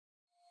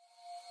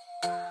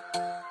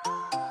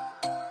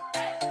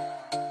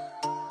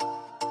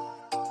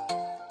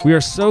We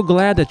are so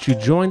glad that you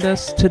joined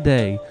us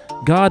today.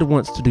 God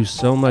wants to do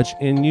so much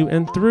in you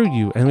and through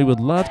you, and we would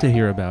love to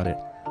hear about it.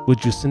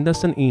 Would you send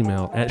us an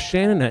email at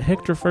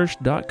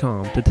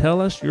shannon@hectorfirst.com to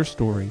tell us your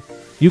story?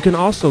 You can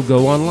also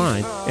go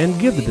online and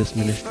give to this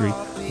ministry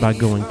by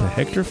going to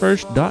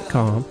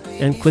hectorfirst.com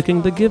and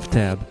clicking the Give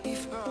tab.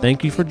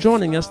 Thank you for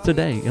joining us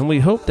today, and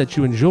we hope that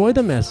you enjoy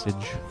the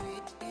message.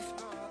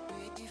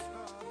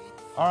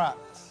 All right.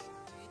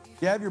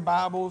 If you have your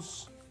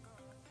Bibles,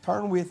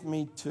 turn with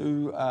me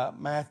to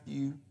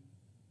Matthew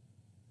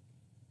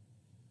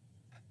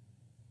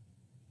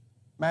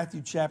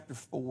chapter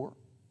 4.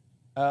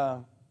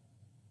 I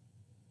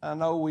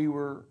know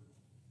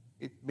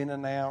it's been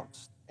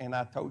announced, and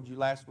I told you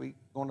last week,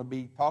 going to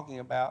be talking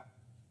about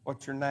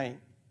what's your name.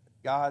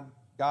 God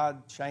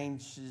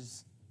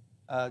changed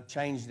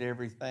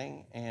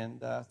everything,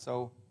 and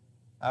so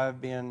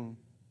I've been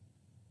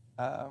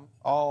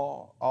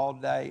all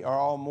day or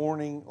all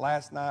morning,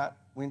 last night,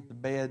 went to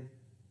bed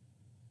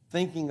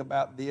thinking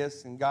about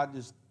this, and God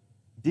just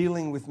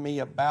dealing with me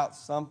about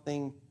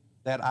something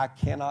that I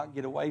cannot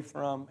get away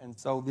from. And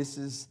so this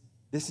is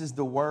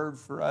the word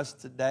for us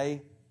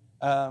today.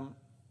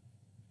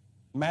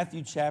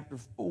 Matthew chapter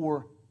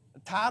 4. The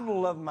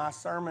title of my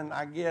sermon,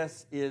 I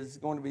guess, is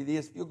going to be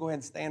this. If you'll go ahead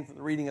and stand for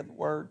the reading of the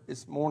word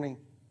this morning.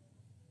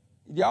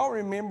 Do y'all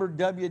remember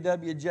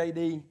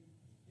W.W.J.D?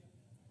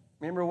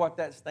 Remember what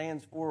that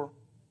stands for?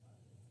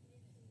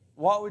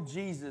 What would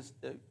Jesus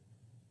do?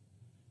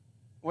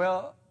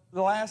 Well,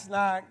 the last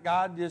night,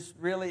 God just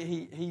really,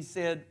 he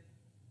said,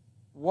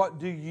 what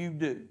do you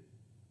do?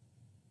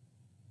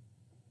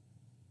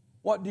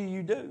 What do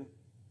you do?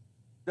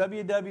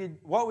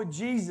 What would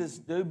Jesus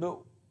do, but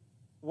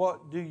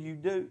what do you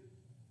do?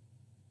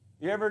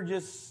 You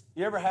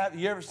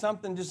ever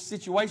something, just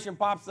situation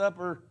pops up,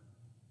 and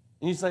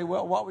you say,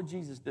 well, what would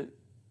Jesus do?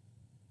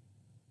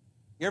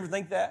 You ever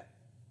think that?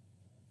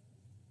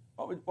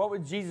 What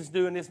would Jesus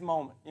do in this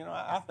moment? You know,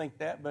 I think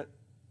that, but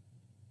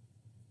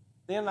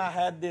then I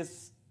had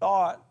this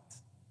thought,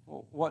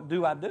 well, what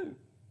do I do?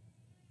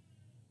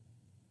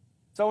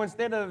 So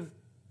instead of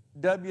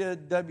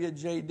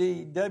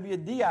W.W.J.D,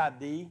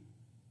 W.D.I.D,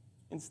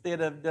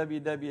 instead of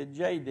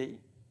W.W.J.D,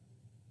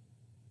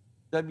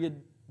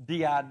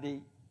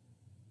 W.D.I.D.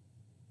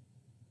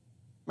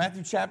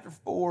 Matthew chapter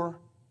 4,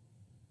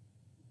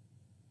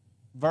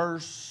 we'll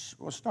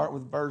start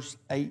with verse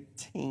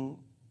 18.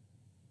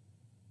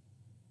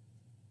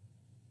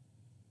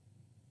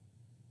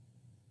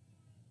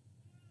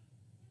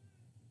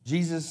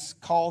 Jesus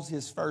calls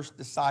his first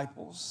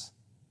disciples.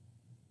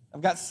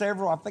 I've got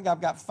several. I think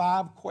I've got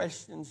 5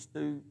 questions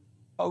to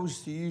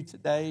pose to you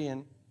today,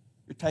 and if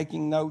you're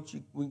taking notes,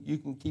 you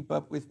can keep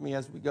up with me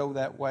as we go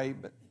that way.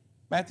 But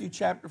Matthew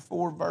chapter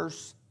 4,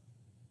 verse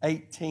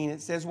 18,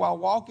 it says, while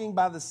walking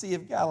by the Sea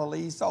of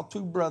Galilee, he saw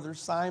 2 brothers,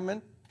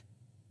 Simon,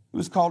 who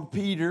was called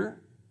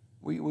Peter.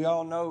 We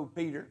all know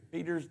Peter.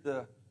 He's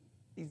the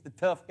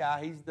tough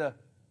guy.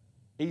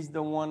 He's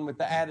the one with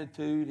the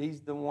attitude. He's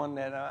the one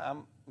that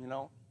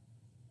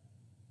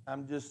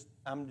I'm just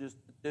a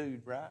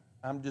dude, right?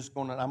 I'm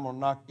gonna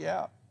knock you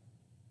out.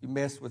 You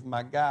mess with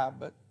my guy,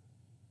 but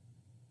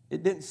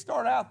it didn't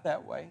start out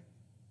that way.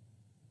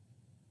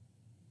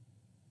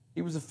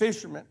 He was a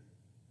fisherman.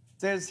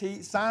 It says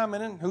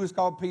Simon, who is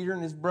called Peter,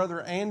 and his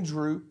brother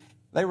Andrew,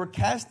 they were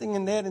casting a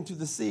net into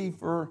the sea,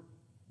 for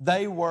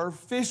they were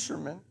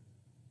fishermen.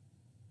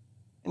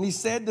 And he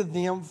said to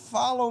them,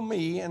 follow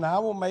me, and I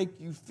will make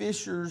you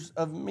fishers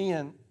of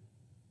men.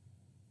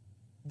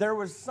 There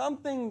was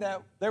something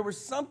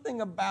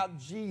about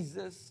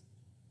Jesus.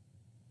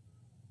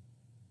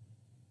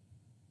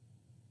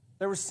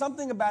 There was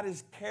something about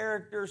his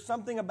character,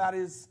 something about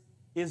his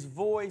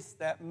voice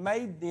that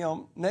made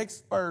them,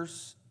 next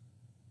verse,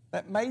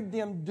 that made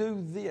them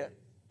do this.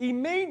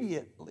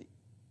 Immediately,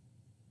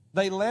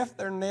 they left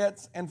their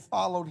nets and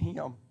followed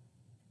him.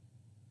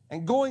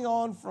 And going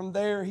on from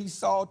there, he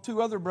saw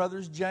 2 other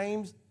brothers,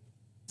 James,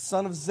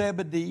 son of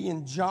Zebedee,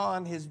 and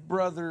John, his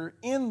brother,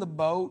 in the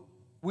boat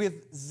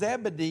with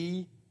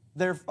Zebedee,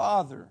 their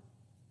father,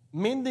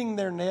 mending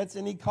their nets,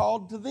 and he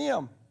called to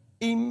them.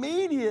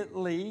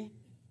 Immediately,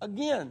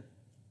 again,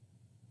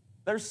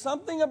 there's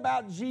something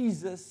about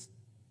Jesus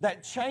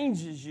that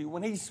changes you.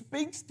 When he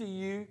speaks to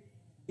you,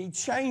 he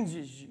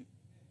changes you.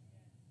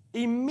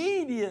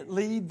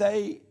 Immediately,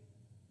 they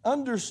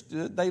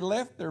understood. They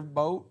left their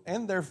boat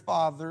and their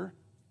father,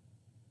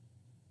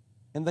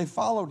 and they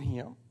followed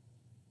him.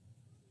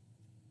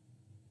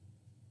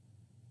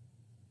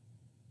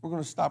 We're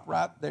going to stop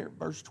right there,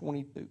 verse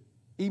 22.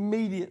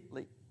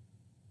 Immediately,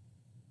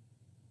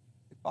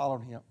 they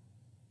followed him.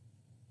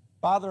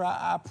 Father,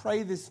 I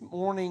pray this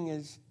morning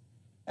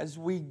as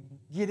we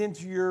get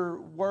into your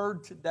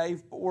word today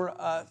for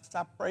us,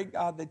 I pray,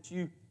 God, that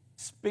you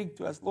speak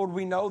to us. Lord,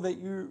 we know that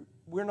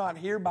we're not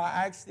here by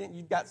accident.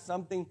 You've got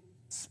something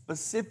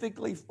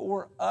specifically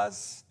for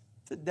us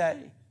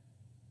today,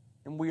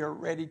 and we are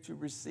ready to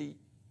receive.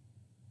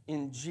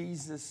 In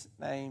Jesus'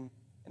 name.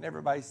 And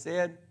everybody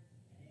said,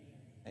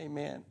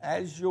 amen.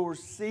 As you're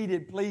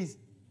seated, please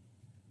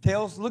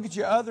Look at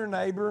your other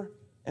neighbor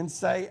and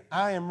say,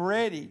 I am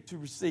ready to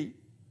receive.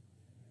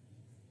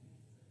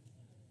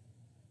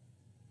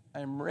 I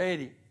am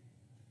ready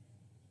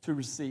to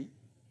receive.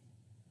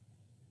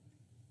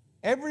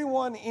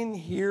 Everyone in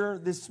here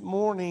this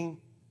morning,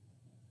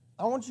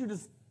 I want you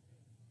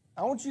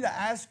to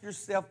ask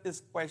yourself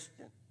this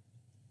question.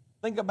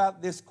 Think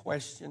about this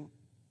question.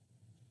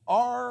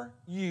 Are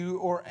you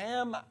or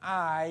am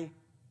I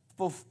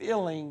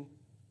fulfilling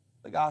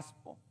the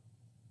gospel?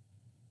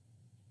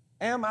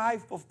 Am I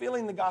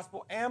fulfilling the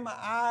gospel? Am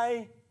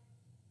I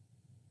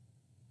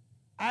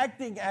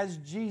acting as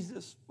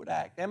Jesus would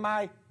act? Am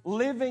I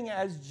living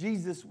as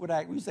Jesus would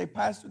act? You say,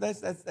 Pastor,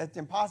 that's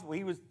impossible.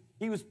 He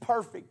was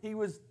perfect. He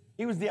was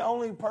the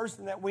only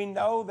person that we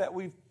know, that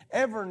we've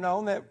ever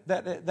known,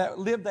 that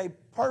lived a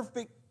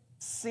perfect,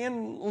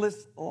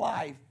 sinless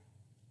life.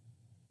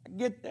 I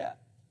get that.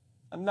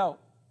 I know.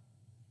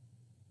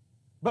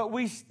 But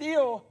we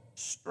still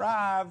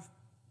strive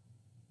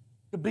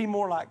to be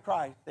more like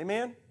Christ.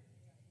 Amen?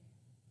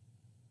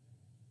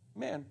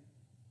 Amen.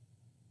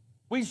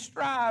 We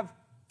strive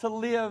to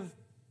live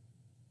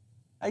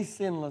a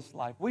sinless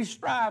life. We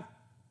strive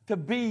to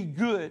be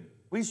good.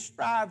 We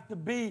strive to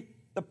be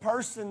the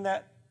person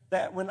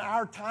that when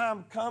our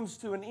time comes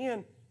to an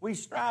end, we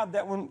strive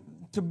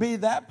to be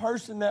that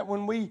person that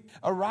when we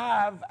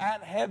arrive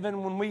at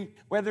heaven,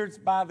 whether it's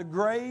by the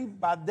grave,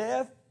 by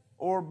death,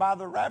 or by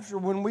the rapture,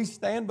 when we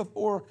stand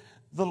before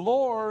the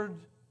Lord,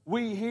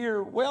 we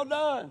hear, well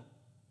done.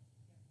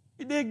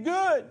 You did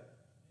good.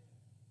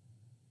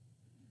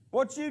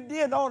 What you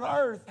did on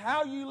earth,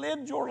 how you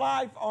lived your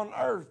life on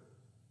earth,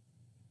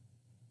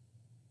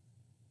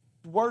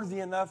 worthy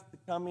enough to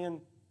come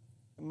in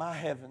my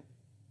heaven.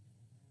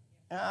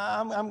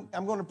 I'm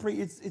going to preach.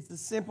 It's a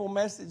simple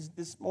message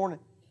this morning.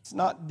 It's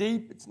not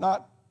deep.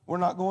 We're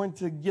not going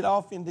to get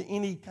off into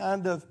any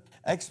kind of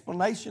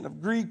explanation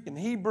of Greek and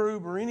Hebrew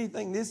or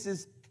anything. This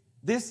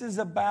is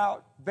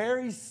about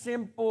very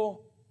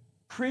simple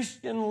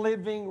Christian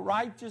living,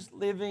 righteous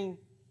living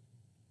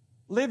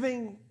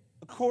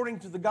according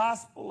to the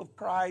gospel of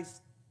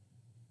Christ,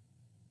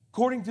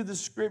 according to the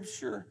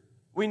Scripture.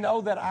 We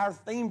know that our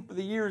theme for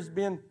the year has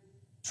been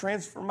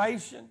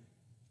transformation.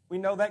 We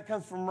know that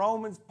comes from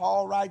Romans.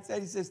 Paul writes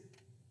that. He says,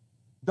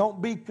 don't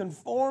be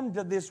conformed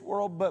to this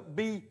world, but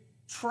be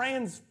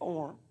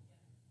transformed.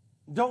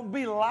 Don't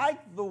be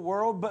like the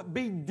world, but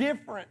be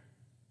different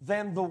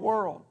than the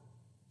world.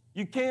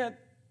 You can't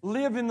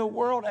live in the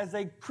world as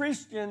a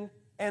Christian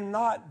and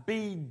not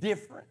be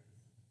different.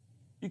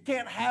 You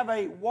can't have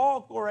a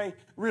walk or a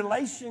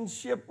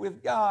relationship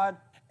with God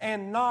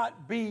and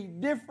not be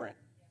different.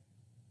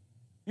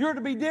 You're to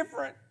be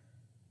different.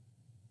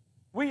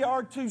 We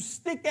are to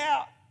stick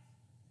out.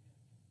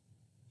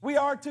 We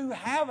are to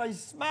have a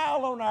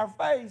smile on our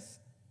face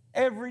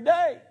every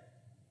day.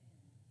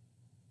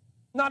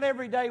 Not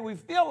every day we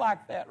feel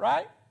like that,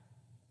 right?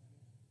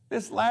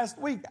 This last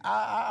week,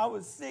 I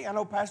was sick. I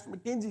know Pastor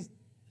McKenzie's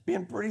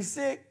been pretty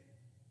sick.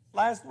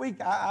 Last week,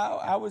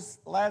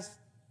 last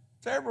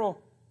several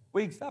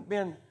weeks, I've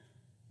been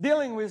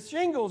dealing with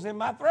shingles in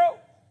my throat.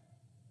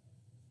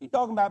 You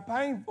talking about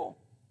painful.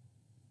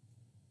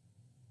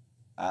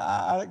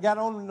 I got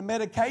on the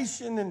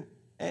medication and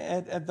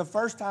at the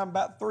first time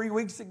about 3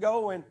 weeks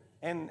ago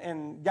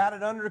and got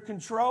it under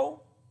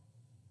control.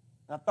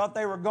 I thought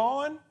they were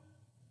gone.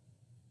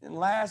 And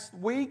last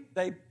week,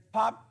 they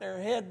popped their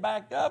head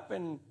back up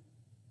and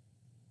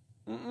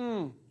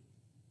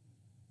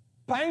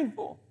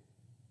painful.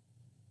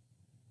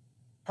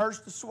 Hurts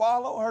to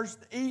swallow, hurts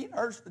to eat,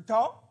 hurts to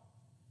talk.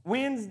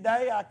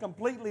 Wednesday, I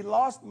completely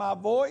lost my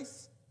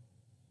voice.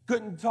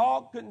 Couldn't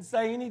talk, couldn't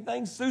say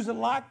anything. Susan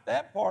liked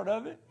that part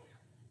of it.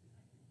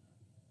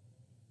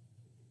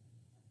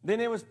 Then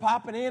it was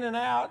popping in and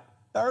out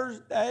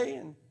Thursday,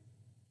 and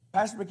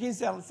Pastor McKenzie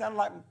said it sounded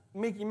like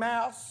Mickey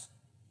Mouse.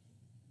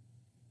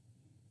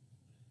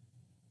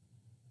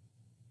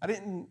 I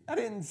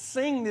didn't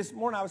sing this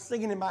morning. I was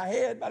singing in my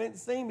head. I didn't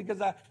sing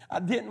because I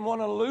didn't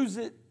want to lose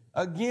it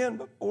again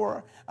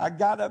before I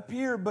got up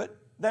here. But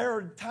there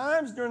were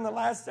times during the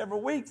last several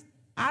weeks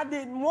I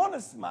didn't want to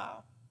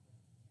smile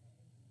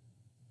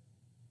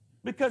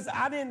because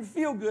I didn't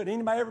feel good.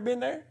 Anybody ever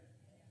been there?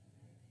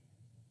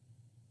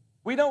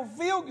 We don't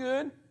feel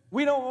good.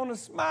 We don't want to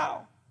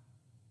smile.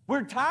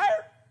 We're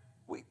tired.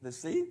 Let's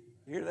see,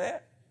 hear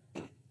that?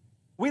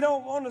 We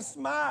don't want to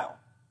smile.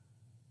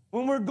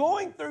 When we're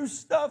going through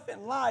stuff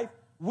in life,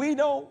 we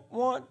don't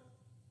want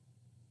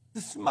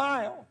to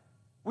smile.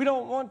 We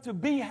don't want to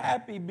be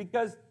happy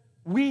because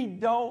we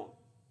don't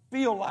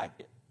feel like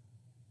it.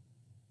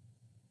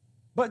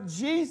 But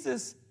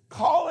Jesus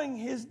calling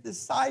his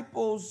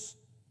disciples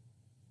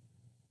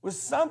was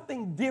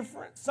something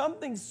different,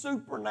 something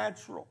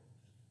supernatural.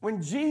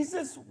 When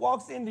Jesus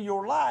walks into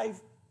your life,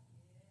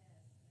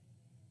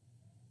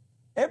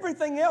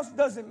 everything else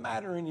doesn't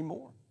matter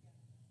anymore.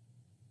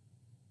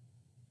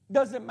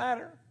 Doesn't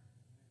matter.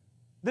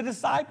 The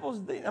disciples,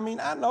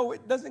 I know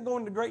it doesn't go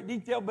into great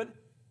detail, but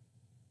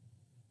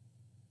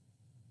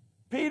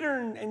Peter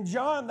and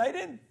John,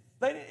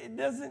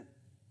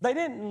 They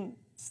didn't,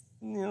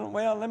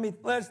 well,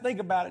 let's think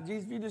about it.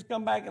 Jesus, if you just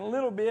come back in a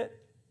little bit,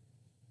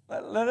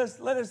 let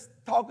us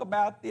talk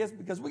about this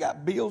because we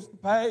got bills to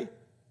pay.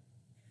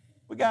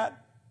 We got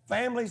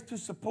families to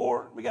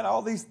support. We got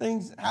all these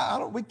things.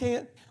 We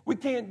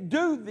can't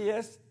do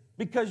this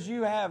because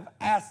you have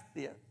asked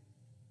this.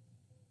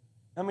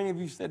 How many of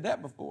you said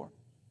that before?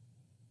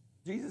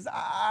 Jesus,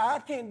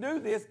 I can't do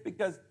this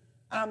because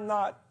I'm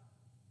not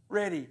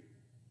ready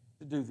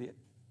to do this.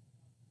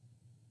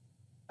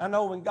 I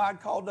know when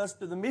God called us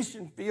to the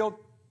mission field,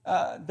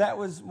 that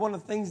was one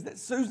of the things that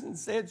Susan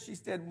said. She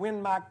said,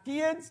 when my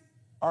kids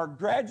are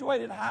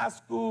graduated high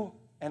school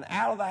and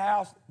out of the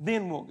house,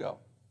 then we'll go.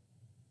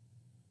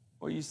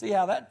 Well, you see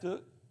how that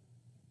took.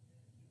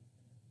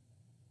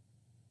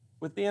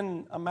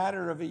 Within a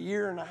matter of a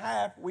year and a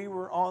half, we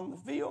were on the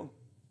field.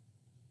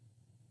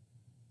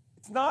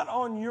 It's not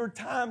on your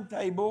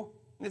timetable.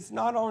 It's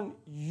not on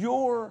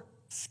your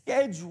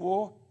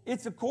schedule.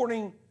 It's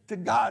according to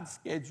God's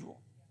schedule.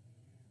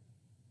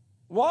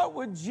 What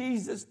would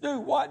Jesus do?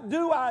 What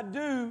do I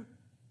do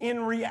in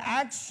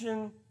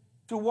reaction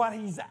to what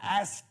he's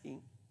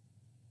asking?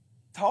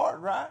 It's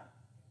hard, right?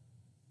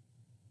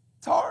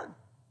 It's hard.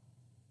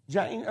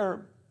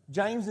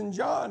 James and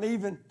John,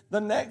 even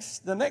the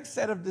next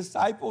set of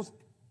disciples,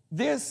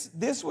 this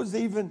was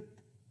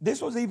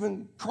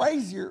even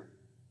crazier.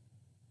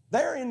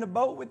 They're in the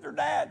boat with their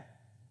dad.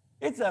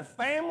 It's a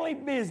family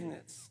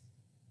business.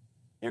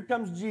 Here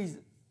comes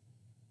Jesus.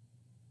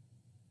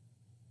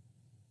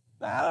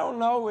 Now, I don't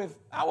know if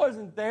I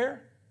wasn't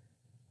there,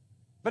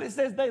 but it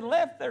says they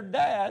left their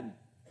dad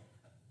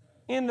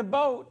in the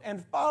boat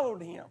and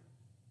followed him.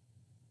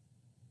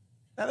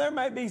 Now, there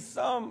may be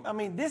some,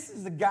 this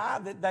is a guy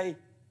that they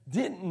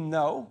didn't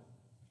know.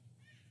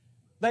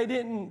 They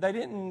didn't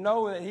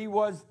know that he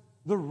was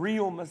the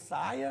real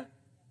Messiah.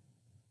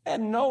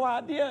 Had no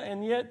idea,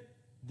 and yet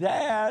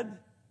Dad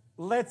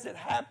lets it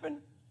happen.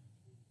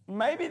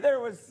 Maybe there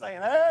was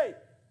saying, hey,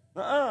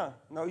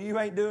 no, you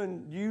ain't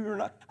doing, you're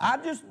not. I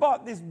just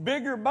bought this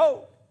bigger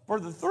boat for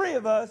the three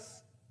of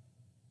us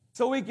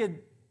so we could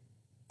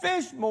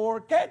fish more,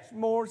 catch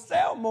more,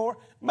 sell more,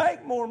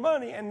 make more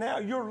money, and now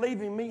you're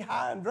leaving me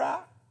high and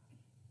dry.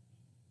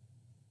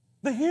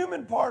 The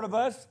human part of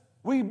us,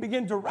 we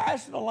begin to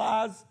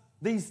rationalize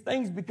these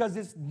things because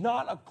it's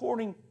not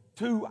according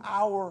to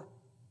our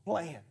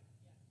plan.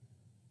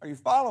 Are you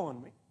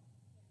following me?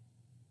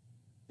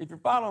 If you're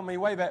following me,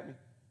 wave at me.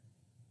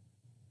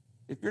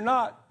 If you're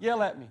not,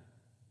 yell at me.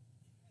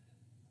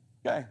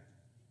 Okay.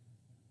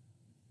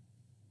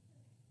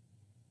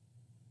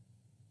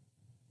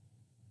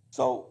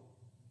 So,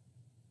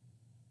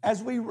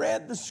 as we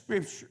read the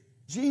scripture,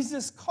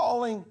 Jesus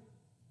calling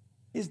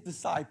his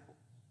disciples,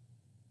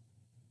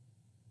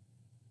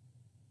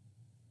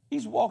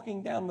 he's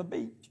walking down the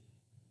beach.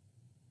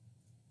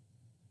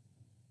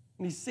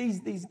 And he sees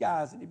these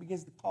guys and he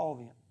begins to call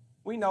them.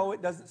 We know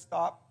it doesn't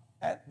stop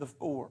at the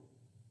 4.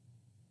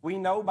 We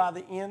know by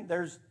the end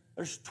there's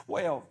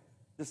 12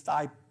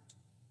 disciples.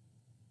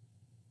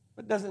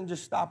 But it doesn't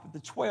just stop at the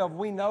 12.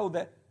 We know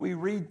that we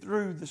read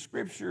through the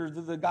scripture,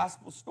 the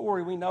gospel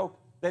story. We know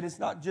that it's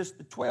not just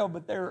the 12,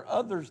 but there are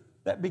others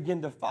that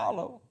begin to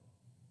follow.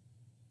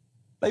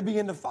 They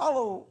begin to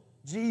follow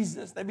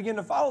Jesus. They begin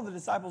to follow the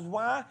disciples.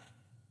 Why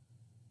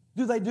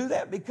do they do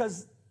that?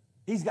 Because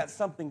he's got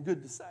something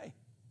good to say.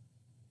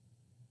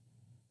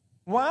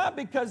 Why?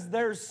 Because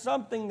there's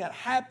something that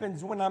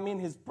happens when I'm in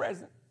his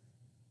presence.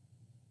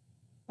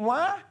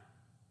 Why?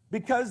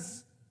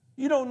 Because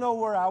you don't know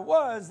where I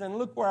was and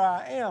look where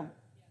I am.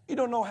 You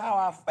don't know how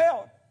I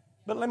felt,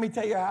 but let me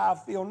tell you how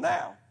I feel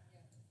now.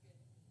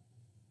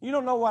 You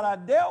don't know what I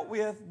dealt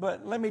with,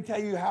 but let me tell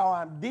you how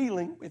I'm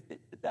dealing with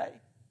it today.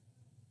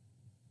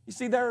 You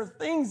see, there are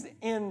things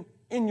in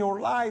your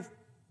life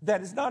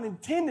that is not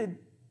intended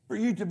for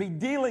you to be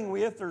dealing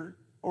with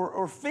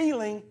or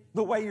feeling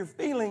the way you're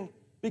feeling,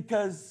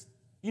 because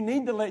you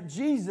need to let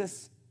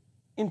Jesus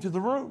into the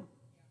room.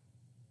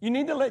 You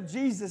need to let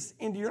Jesus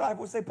into your life.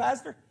 We'll say,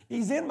 Pastor,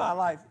 he's in my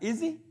life.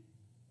 Is he?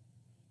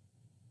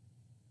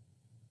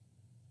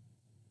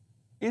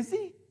 Is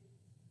he?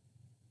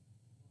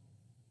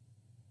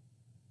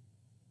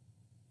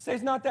 Say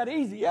it's not that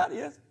easy. Yeah, it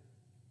is.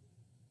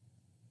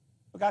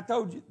 Look, I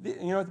told you,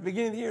 at the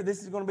beginning of the year,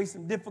 this is going to be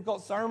some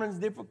difficult sermons,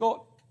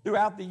 difficult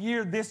throughout the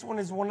year. This one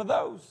is one of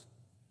those.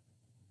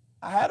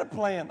 I had a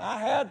plan. I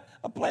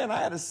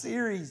had a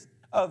series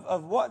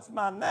of what's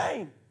my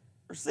name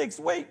for 6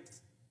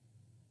 weeks.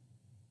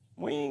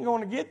 We ain't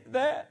going to get to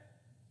that.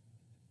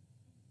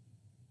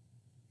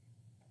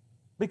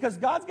 Because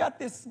God's got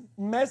this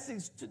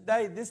message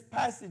today, this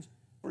passage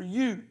for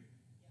you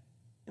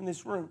in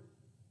this room.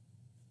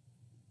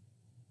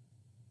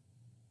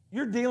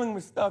 You're dealing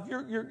with stuff.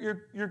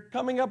 You're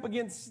coming up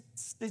against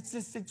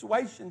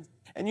situations,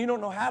 and you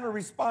don't know how to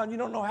respond. You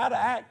don't know how to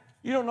act.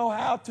 You don't know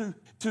how to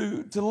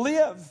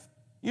live.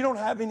 You don't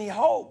have any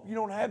hope. You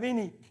don't have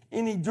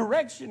any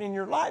direction in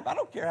your life. I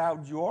don't care how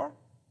old you are.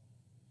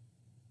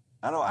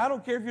 I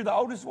don't care if you're the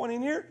oldest one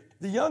in here,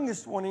 the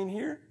youngest one in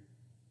here.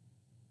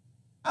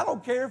 I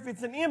don't care if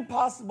it's an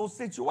impossible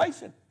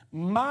situation.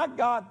 My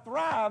God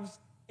thrives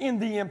in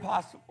the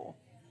impossible.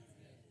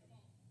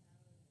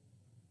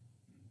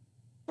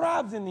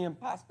 Thrives in the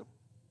impossible.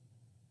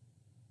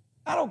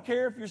 I don't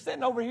care if you're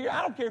sitting over here.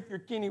 I don't care if you're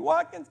Kenny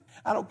Watkins.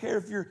 I don't care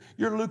if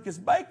you're Lucas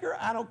Baker.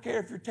 I don't care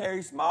if you're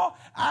Terry Small.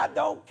 I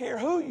don't care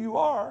who you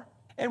are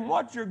and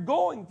what you're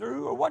going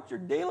through or what you're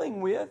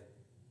dealing with.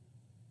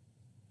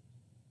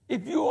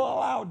 If you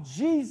allow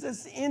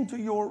Jesus into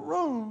your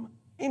room,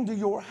 into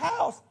your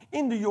house,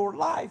 into your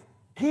life,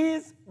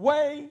 His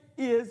way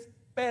is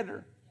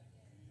better.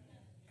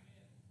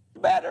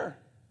 Better.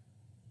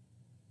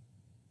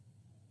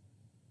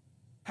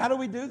 How do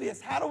we do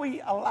this? How do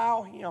we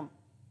allow Him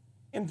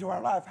into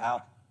our life?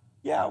 How?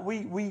 Yeah,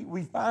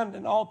 we find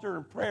an altar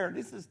of prayer.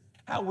 This is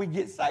how we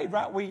get saved,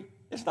 right?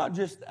 It's not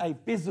just a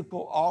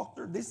physical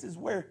altar. This is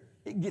where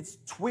it gets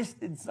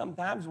twisted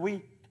sometimes.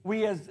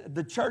 We as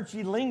the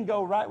churchy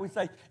lingo, right? We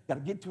say, you got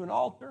to get to an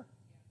altar.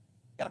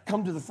 You got to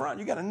come to the front.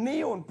 You got to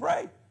kneel and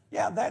pray.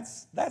 Yeah,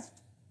 that's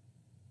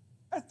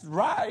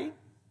right.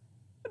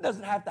 It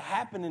doesn't have to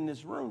happen in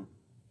this room.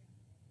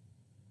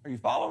 Are you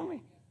following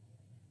me?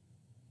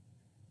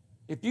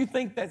 If you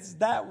think that's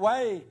that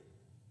way,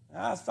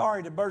 I'm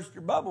sorry to burst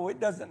your bubble. It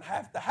doesn't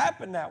have to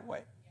happen that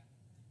way.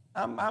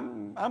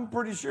 I'm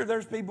pretty sure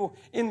there's people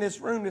in this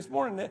room this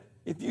morning that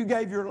if you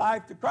gave your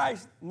life to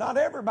Christ, not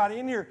everybody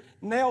in here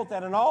knelt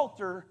at an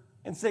altar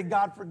and said,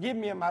 God, forgive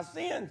me of my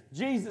sins.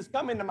 Jesus,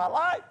 come into my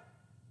life.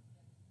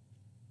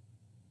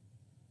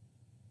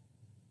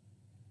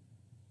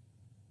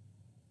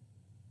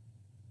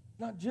 It's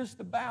not just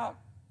about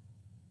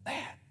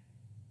that.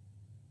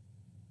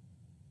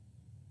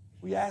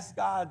 We ask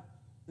God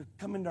to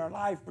come into our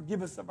life,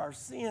 forgive us of our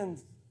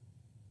sins,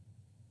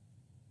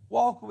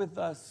 walk with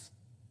us,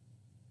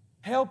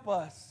 help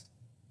us.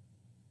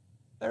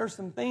 There are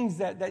some things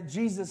that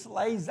Jesus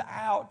lays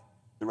out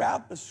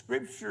throughout the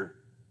Scripture.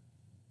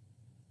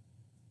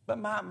 But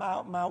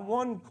my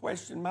one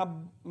question, my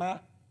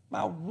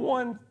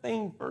one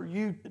thing for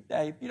you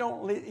today, if you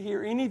don't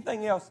hear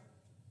anything else,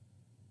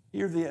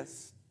 hear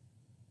this.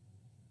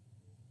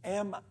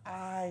 Am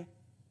I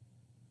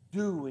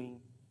doing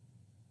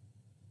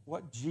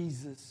what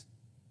Jesus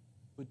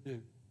would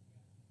do?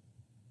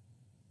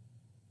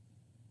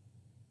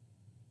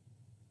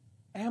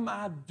 Am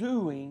I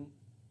doing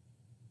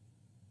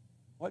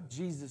what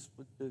Jesus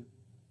would do?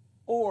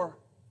 Or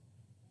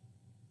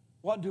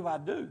what do I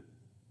do?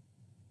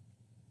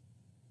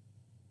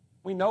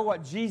 We know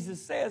what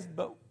Jesus says,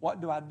 but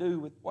what do I do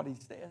with what He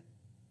said?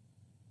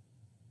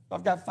 So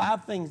I've got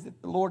 5 things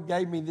that the Lord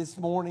gave me this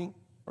morning.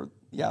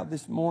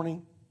 This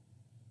morning.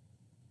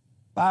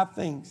 5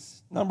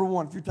 things. Number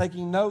 1, if you're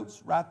taking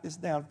notes, write this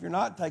down. If you're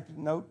not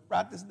taking notes,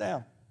 write this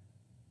down.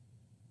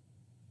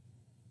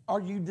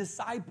 Are you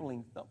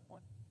discipling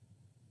someone?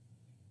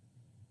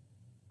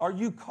 Are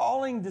you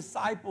calling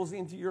disciples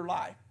into your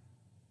life?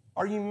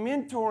 Are you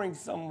mentoring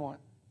someone?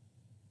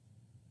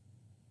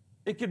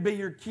 It could be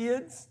your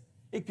kids.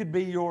 It could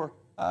be your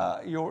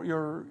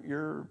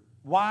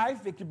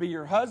wife. It could be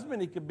your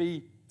husband. It could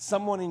be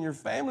someone in your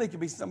family. It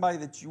could be somebody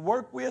that you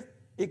work with.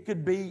 It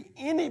could be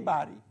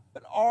anybody.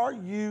 But are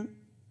you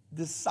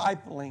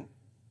discipling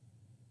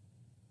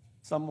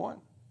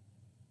someone?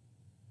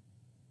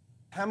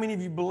 How many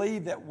of you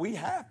believe that we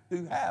have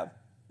to have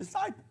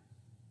disciples?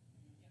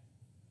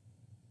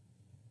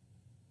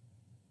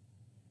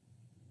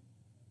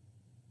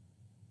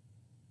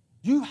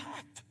 You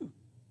have to.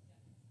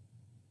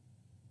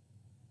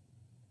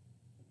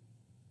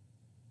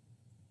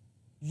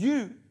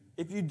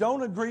 If you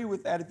don't agree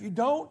with that, if you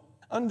don't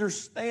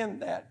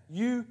understand that,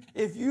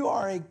 if you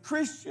are a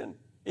Christian,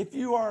 if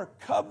you are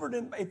covered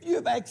in, if you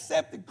have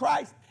accepted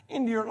Christ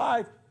into your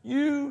life,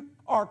 you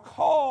are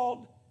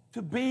called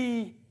to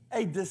be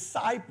a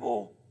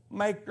disciple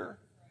maker.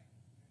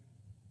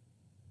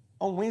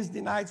 On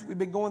Wednesday nights, we've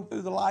been going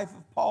through the life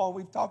of Paul.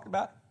 We've talked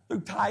about,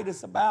 through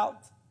Titus,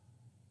 about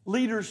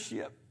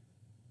leadership.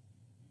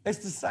 It's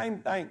the same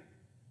thing.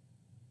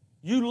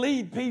 You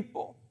lead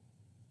people.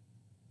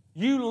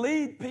 You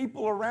lead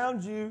people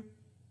around you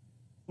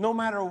no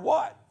matter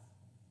what,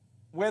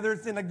 whether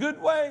it's in a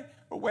good way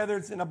or whether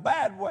it's in a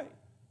bad way.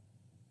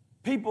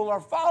 People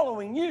are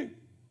following you.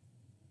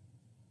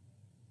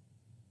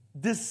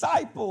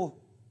 Discipleship,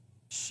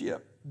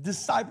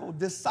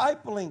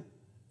 discipling.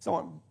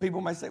 Some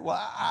people may say, well,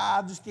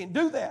 I just can't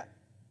do that.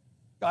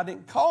 God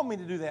didn't call me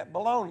to do that.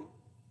 Baloney.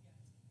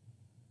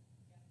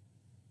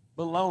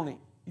 Baloney.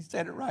 He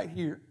said it right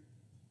here.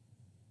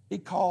 He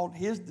called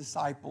His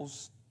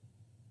disciples.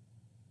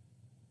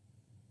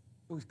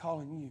 So He's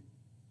calling you.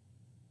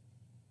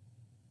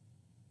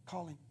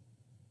 Calling.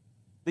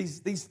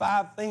 These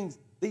 5 things,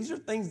 these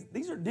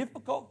are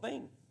difficult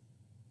things.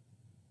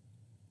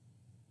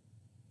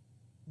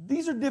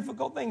 These are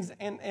difficult things.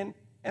 And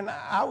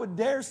I would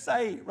dare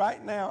say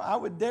right now, I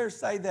would dare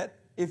say that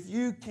if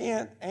you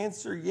can't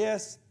answer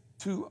yes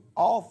to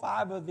all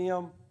 5 of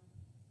them,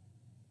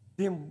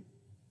 then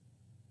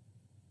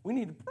we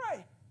need to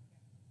pray.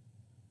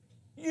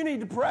 You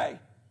need to pray.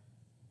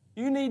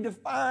 You need to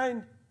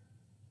find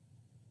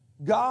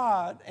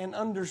God and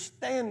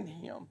understand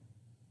Him.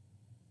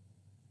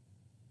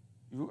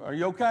 Are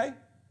you okay?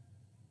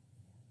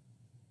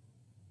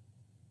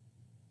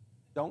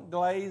 Don't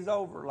glaze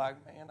over like,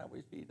 man, I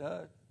wish he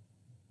does.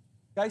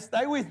 Okay,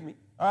 stay with me,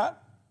 all right?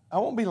 I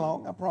won't be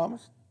long, I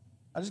promise.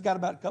 I just got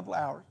about a couple of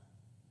hours.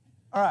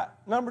 All right,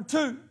 number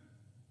two.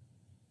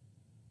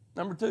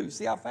 Number two.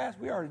 See how fast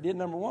we already did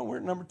number one? We're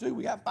at number two.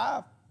 We got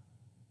 5.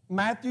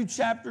 Matthew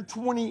chapter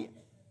 20,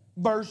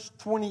 verse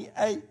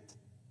 28.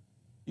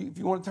 If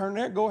you want to turn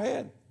there, go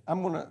ahead.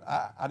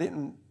 I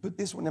didn't put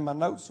this one in my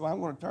notes, so I'm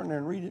going to turn there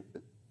and read it.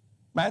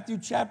 Matthew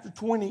chapter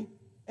 20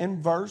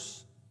 and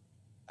verse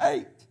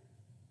 8.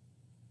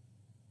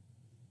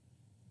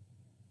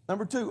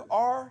 Number 2,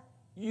 are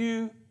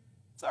you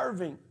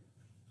serving?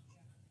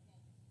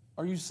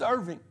 Are you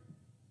serving?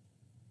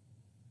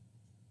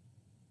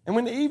 And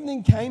when the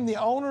evening came, the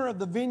owner of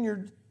the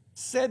vineyard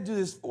said to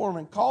his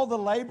foreman, call the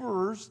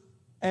laborers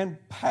and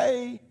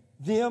pay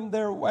them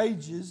their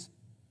wages,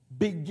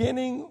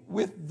 beginning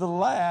with the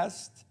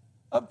last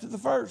up to the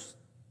first.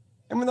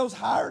 And when those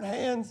hired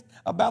hands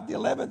about the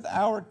 11th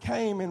hour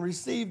came and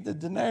received the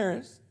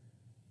denarius,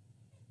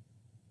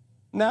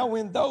 now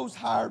when those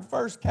hired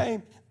first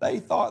came, they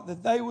thought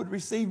that they would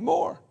receive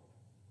more.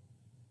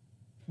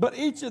 But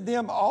each of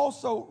them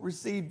also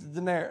received the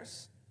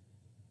denarius.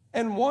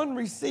 And on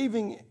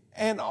receiving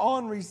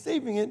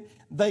it,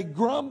 they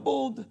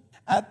grumbled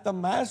at the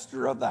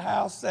master of the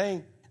house,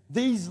 saying,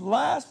 these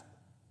last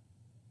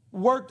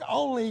worked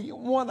only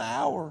 1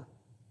 hour,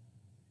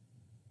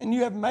 and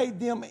you have made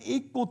them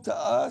equal to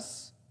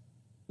us,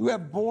 who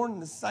have borne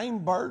the same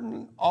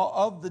burden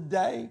of the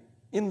day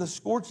in the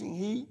scorching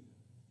heat.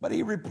 But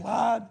he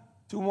replied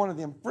to one of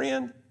them,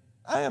 friend,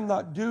 I am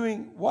not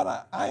doing what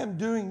I am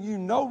doing you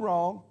no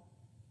wrong.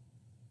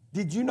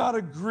 Did you not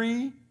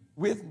agree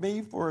with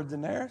me for a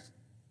denarius?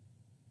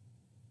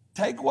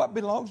 Take what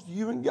belongs to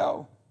you and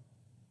go.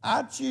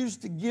 I choose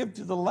to give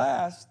to the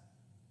last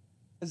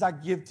as I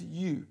give to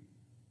you.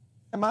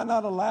 Am I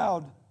not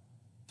allowed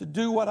to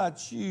do what I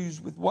choose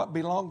with what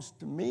belongs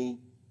to me?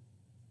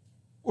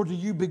 Or do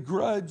you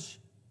begrudge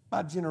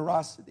my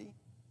generosity?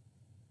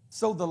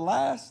 So the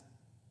last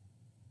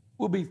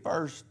will be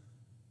first,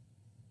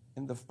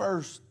 and the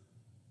first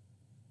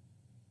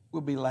will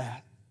be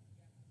last.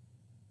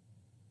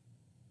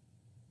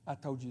 I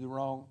told you the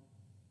wrong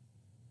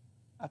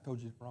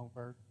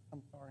verse.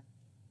 I'm sorry.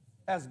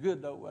 That's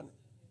good though, wasn't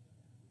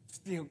it?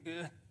 Still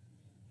good.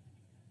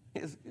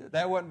 It's good.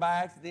 That wasn't by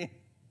accident.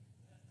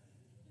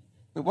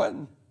 It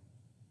wasn't.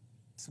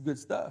 It's good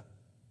stuff.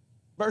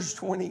 Verse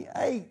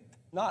 28,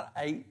 not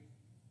 8.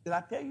 Did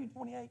I tell you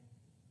 28?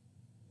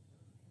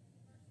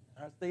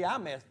 All right, see, I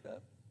messed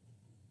up.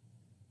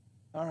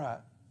 All right.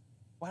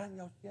 Why didn't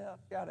y'all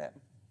shout at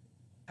me?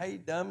 Hey,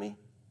 dummy,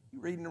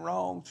 you're reading the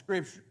wrong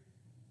scripture.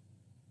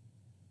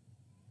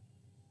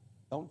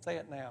 Don't say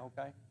it now,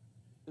 okay?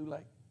 Too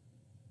late.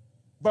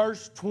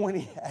 Verse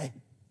 28.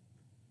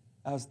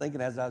 I was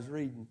thinking as I was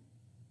reading,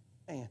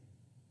 man,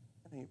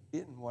 that ain't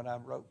fitting what I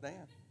wrote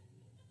down.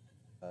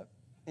 But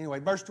anyway,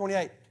 verse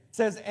 28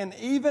 says, and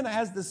even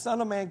as the Son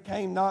of Man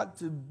came not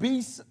to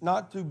be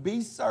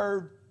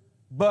served,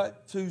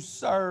 but to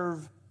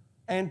serve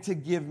and to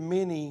give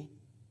many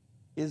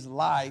his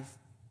life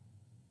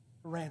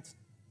ransom.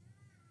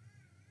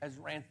 As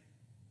ransom.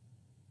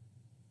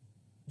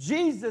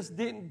 Jesus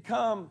didn't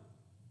come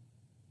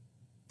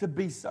to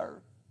be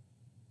served.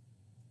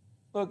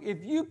 Look,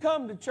 if you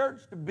come to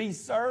church to be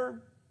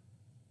served,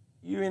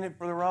 you're in it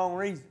for the wrong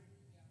reason.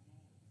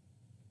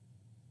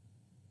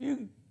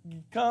 You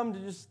come to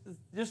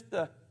just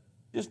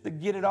to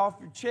get it off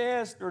your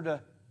chest, or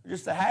to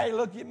just say, hey,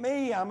 look at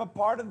me, I'm a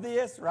part of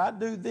this, or I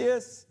do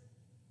this.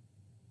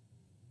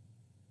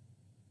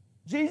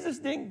 Jesus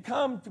didn't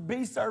come to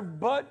be served,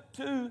 but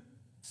to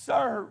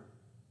serve.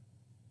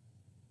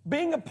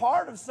 Being a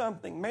part of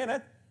something,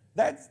 man,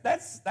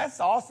 that's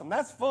awesome.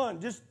 That's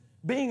fun. Just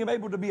being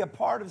able to be a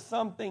part of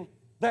something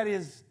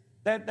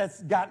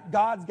that's got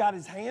God's got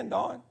his hand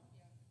on.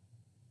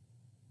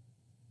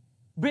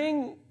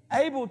 Being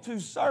able to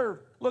serve.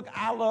 Look,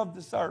 I love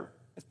to serve.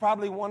 It's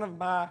probably one of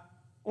my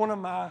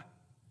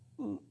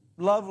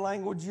love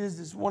languages.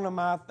 It's one of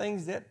my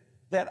things that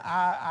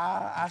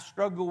I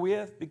struggle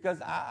with,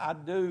 because I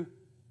do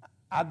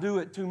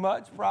it too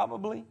much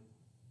probably.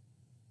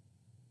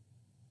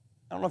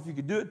 I don't know if you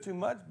could do it too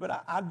much,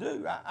 but I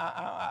do.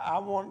 I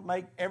want to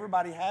make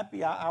everybody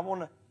happy. I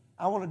want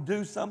to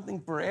do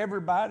something for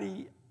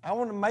everybody. I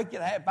want to make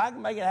it happen. If I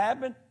can make it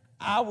happen,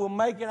 I will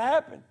make it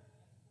happen.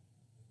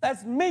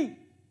 That's me.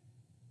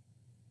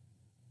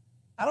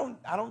 I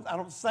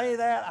don't say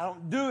that. I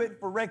don't do it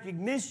for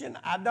recognition.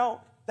 I don't.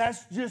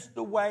 That's just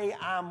the way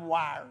I'm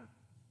wired.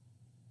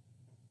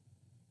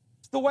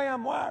 It's the way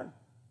I'm wired.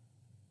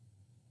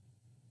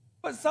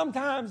 But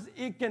sometimes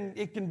it can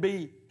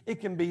be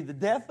the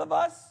death of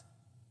us.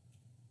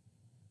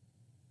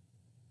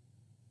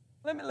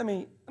 Let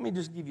me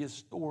just give you a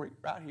story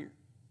right here.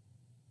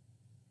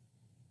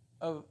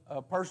 Of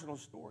a personal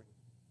story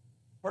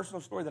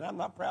that I'm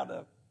not proud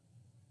of.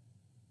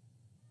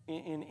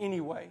 in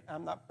any way.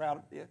 I'm not proud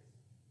of this.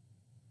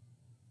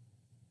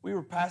 We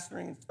were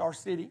pastoring in Star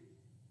City.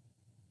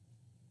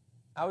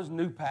 I was a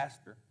new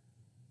pastor.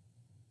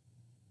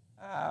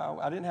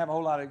 I didn't have a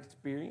whole lot of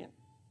experience.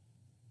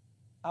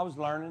 I was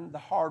learning the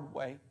hard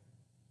way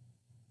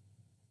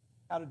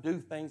how to do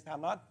things, how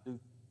not to do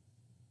things.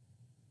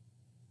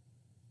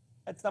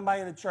 Had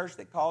somebody in the church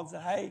that called and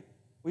said, hey,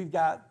 we've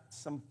got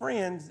some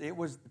friends. It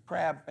was the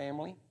Crab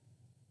family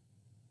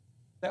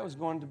that was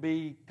going to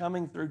be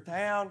coming through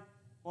town.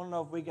 Want to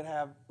know if we could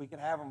have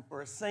them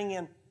for a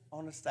singing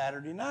on a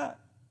Saturday night.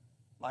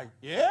 Like,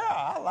 yeah,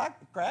 I like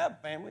the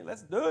Crab family.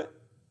 Let's do it.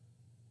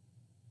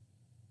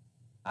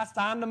 I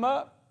signed them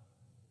up.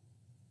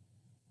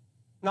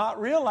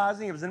 Not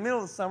realizing, it was in the middle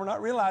of the summer,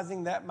 not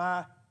realizing that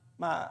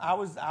I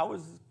was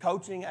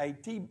coaching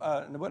it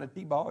wasn't a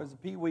T-ball, it was a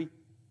Pee-wee,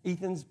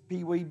 Ethan's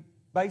Pee-wee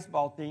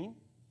baseball team.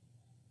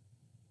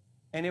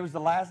 And it was the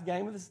last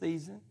game of the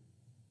season.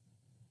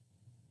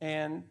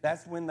 And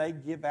that's when they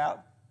give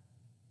out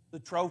the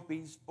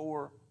trophies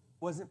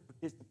wasn't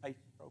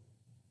participation trophies.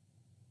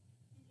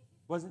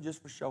 It wasn't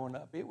just for showing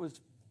up. It was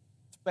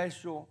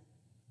special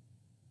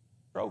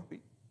trophies.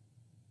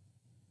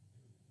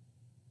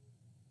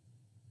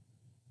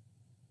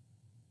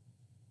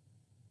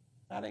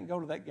 I didn't go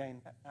to that game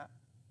that night.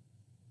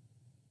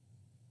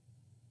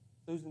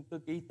 Susan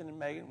took Ethan and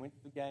Megan, went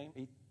to the game.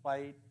 Ethan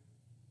played.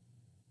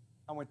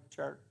 I went to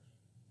church.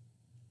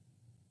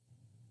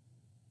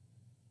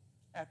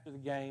 After the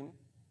game,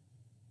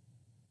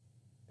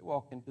 they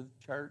walked into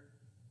the church.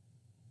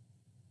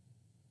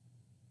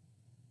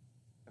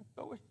 I'm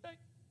so ashamed.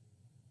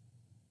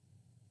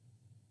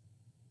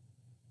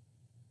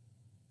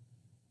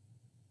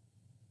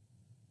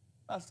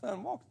 My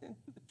son walks into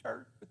the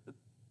church with the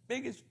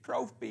biggest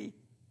trophy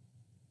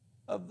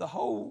of the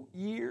whole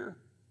year.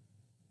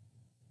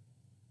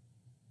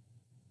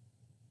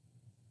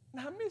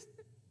 And I missed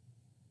it.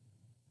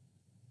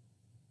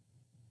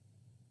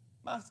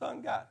 My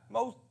son got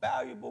most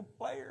valuable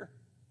player.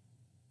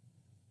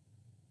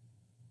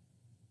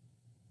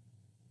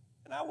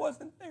 And I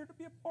wasn't there to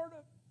be a part of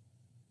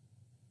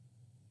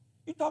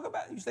it.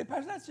 You say,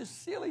 Pastor, that's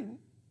just silly.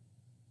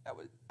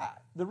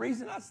 The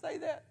reason I say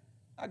that,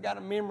 I got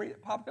a memory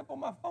that popped up on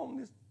my phone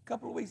this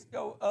couple of weeks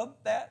ago of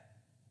that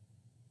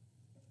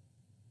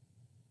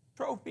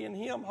trophy and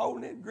him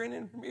holding it,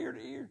 grinning from ear to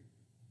ear.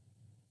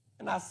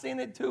 And I sent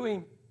it to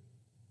him.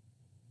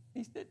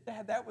 He said,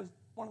 Dad, that was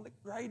one of the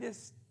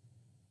greatest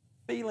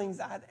feelings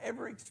I had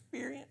ever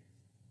experienced.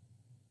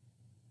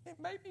 It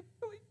made me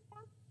really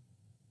smart.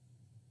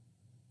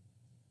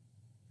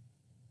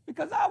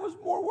 Because I was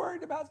more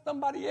worried about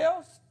somebody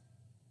else.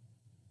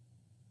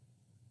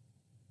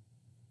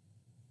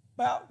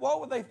 About what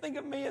would they think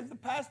of me as the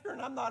pastor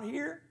and I'm not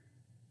here?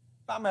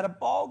 If I'm at a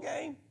ball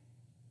game.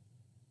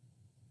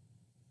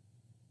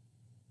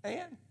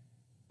 And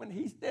when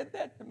he said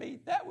that to me,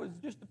 that was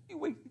just a few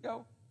weeks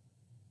ago.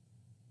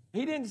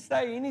 He didn't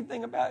say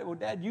anything about it. Well,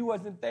 Dad, you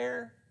wasn't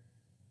there.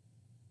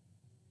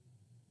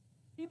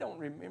 He don't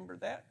remember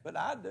that, but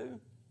I do.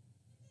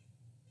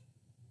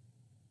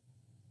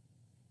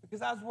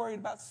 Because I was worried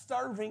about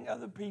serving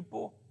other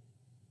people.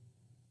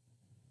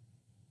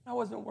 I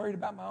wasn't worried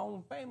about my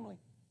own family.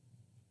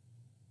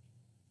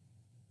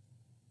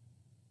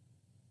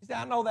 You see,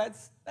 I know that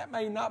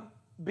may not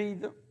be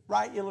the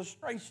right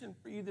illustration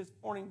for you this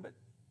morning, but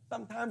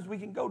sometimes we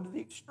can go to the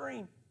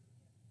extreme.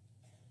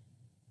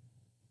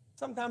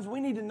 Sometimes we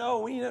need to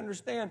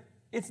understand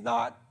it's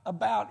not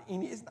about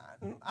any. It's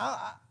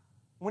not.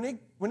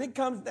 When it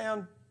comes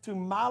down to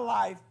my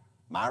life,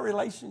 my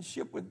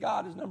relationship with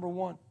God is number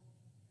one.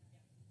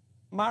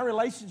 My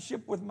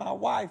relationship with my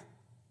wife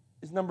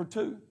is number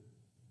two.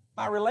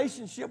 My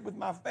relationship with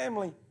my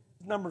family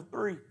is number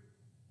three.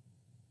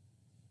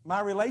 My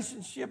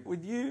relationship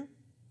with you,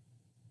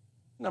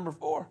 number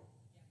four.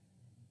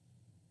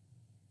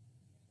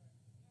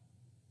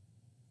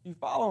 You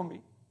follow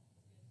me?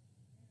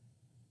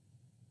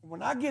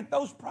 When I get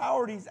those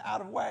priorities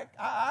out of whack,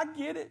 I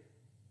get it.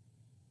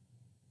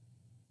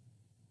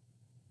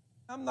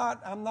 I'm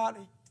not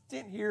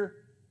sent here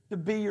to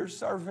be your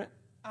servant.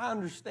 I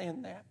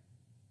understand that.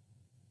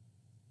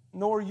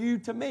 Nor you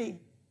to me.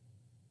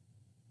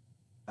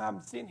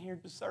 I'm sent here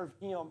to serve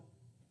him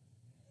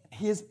and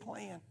his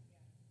plan.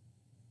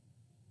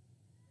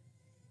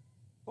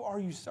 So are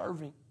you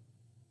serving?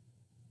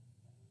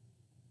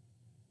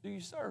 Do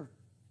you serve?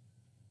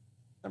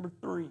 Number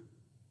three.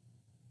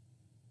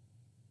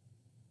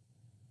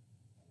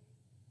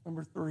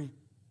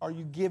 Are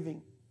you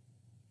giving?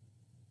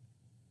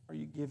 Are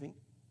you giving?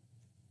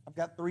 I've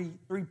got three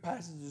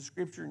passages of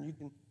Scripture, and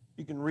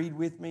you can read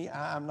with me.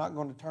 I'm not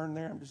going to turn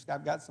there.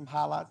 I've got some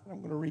highlights that I'm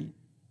going to read.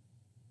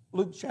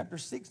 Luke chapter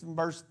 6 and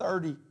verse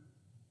 30.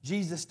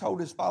 Jesus told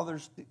his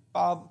followers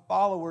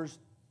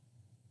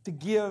to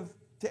give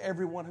to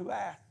everyone who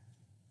asks.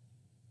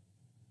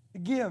 To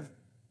give.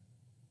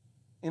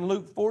 In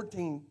Luke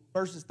 14,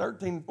 verses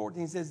 13 and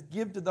 14, it says,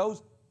 give to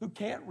those who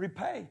can't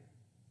repay.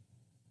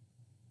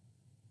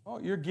 Oh,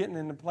 you're getting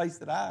in a place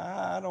that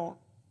I don't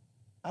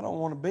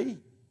want to be.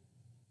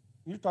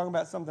 You're talking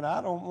about something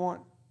I don't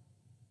want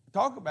to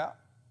talk about.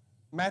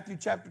 Matthew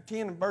chapter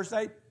 10 and verse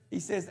 8, he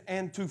says,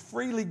 and to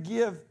freely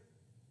give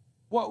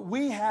what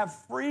we have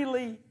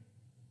freely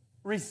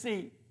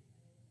received.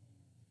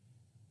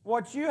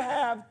 What you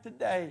have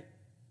today,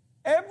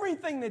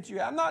 everything that you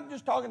have. I'm not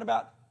just talking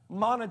about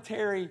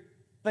monetary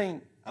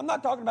things. I'm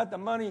not talking about the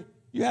money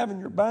you have in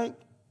your bank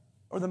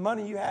or the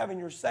money you have in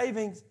your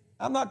savings.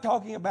 I'm not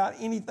talking about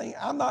anything.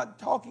 I'm not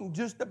talking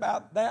just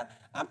about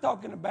that. I'm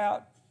talking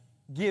about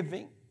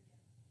giving.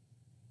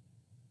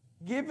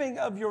 Giving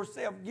of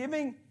yourself.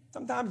 Giving,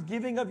 sometimes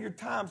giving of your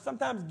time.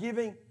 Sometimes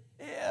giving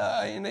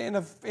in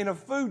a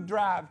food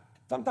drive.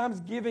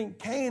 Sometimes giving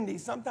candy.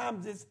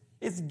 Sometimes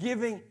it's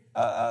giving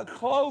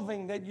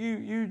clothing that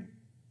you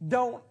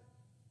don't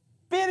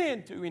fit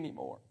into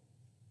anymore.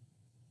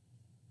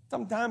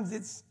 Sometimes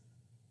it's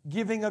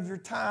giving of your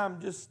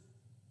time. Just,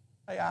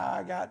 hey,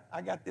 I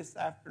got this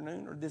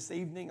afternoon or this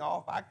evening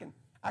off. I can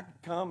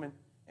come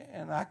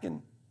and I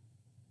can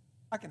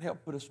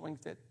help put a swing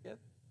set together.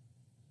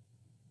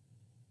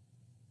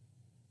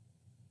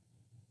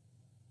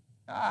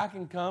 I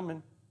can come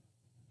and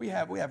we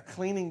have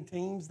cleaning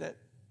teams that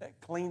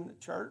clean the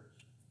church.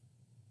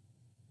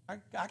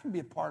 I can be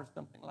a part of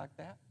something like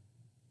that.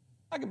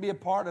 I can be a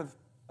part of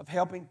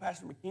helping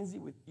Pastor McKenzie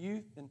with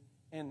youth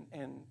and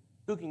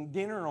cooking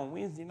dinner on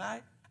Wednesday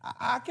night.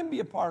 I can be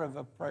a part of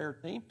a prayer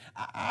team.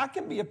 I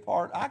can be a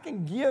part. I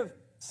can give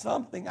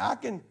something. I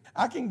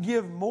can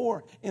give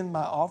more in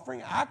my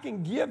offering. I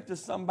can give to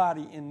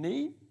somebody in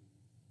need.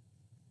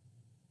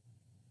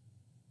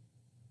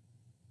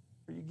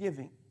 Are you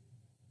giving?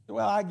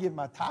 Well, I give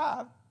my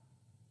tithe.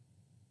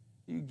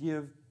 You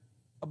give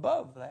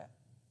above that.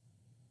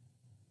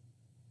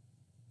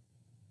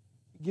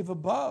 You give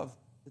above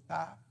the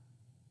tithe.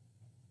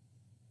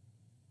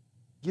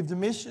 Give to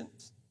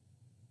missions.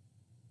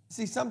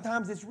 See,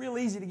 sometimes it's real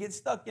easy to get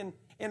stuck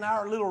in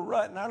our little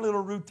rut, in our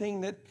little routine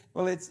that,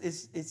 well, it's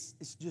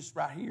just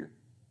right here.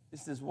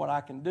 This is what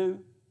I can do,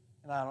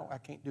 and I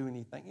can't do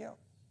anything else.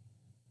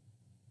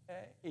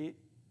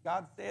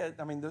 God said,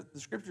 I mean, the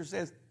Scripture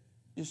says,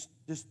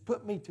 just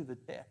put me to the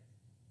test.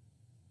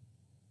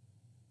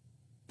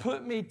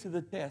 Put me to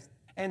the test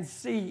and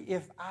see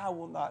if I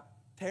will not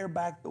tear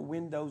back the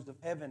windows of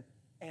heaven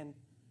and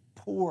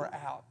pour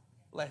out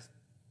blessings.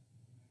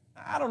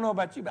 I don't know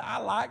about you, but I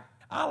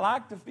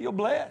like to feel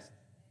blessed.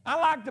 I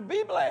like to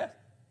be blessed.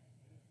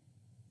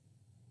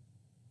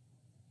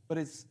 But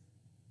it's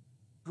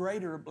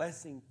greater a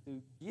blessing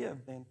to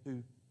give than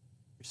to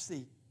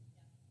receive.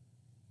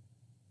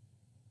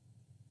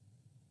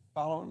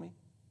 Following me?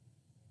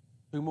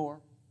 2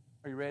 more.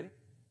 Are you ready?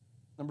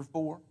 Number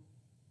 4.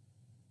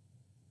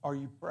 Are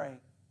you praying?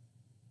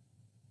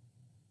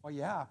 Well,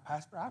 yeah,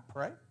 Pastor, I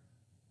pray.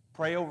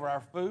 Pray over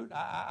our food.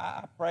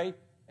 I pray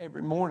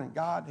every morning.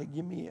 God, hey,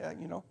 give me a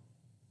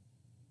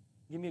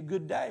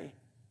good day.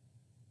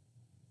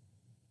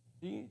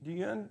 Do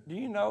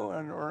you know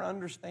or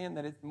understand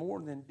that it's more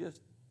than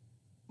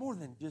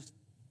just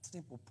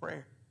simple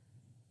prayer?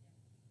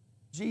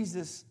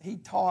 Jesus, he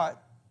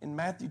taught in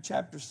Matthew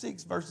chapter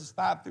 6, verses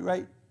 5 through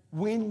 8,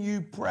 when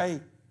you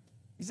pray,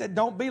 he said,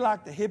 don't be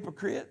like the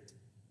hypocrites,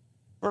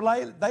 for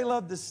they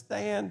love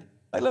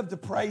to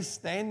pray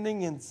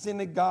standing in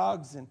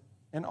synagogues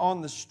and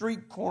on the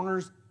street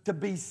corners to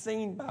be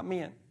seen by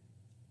men.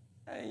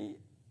 Hey,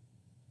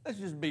 let's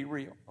just be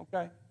real,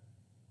 okay?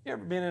 You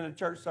ever been in a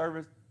church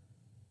service?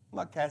 I'm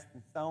not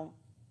casting stones.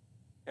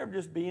 You ever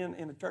just been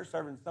in a church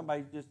service and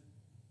somebody's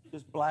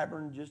just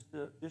blabbering just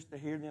to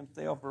hear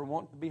themselves or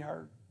want to be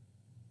heard?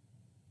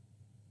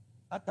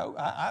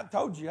 I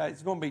told you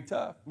it's going to be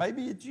tough.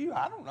 Maybe it's you.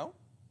 I don't know.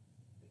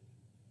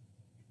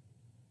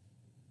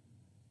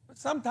 But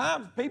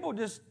sometimes people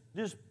just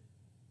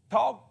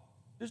talk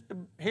just to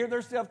hear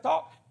themselves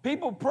talk.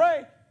 People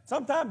pray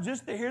sometimes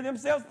just to hear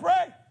themselves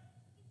pray.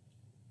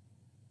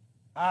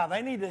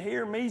 They need to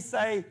hear me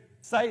say.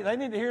 They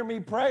need to hear me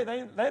pray.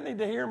 They need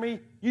to hear me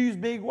use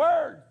big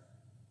words.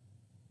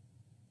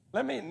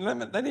 They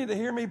need to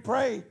hear me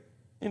pray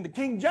in the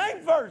King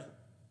James Version.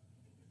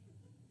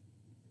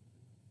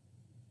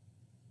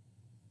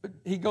 But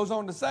he goes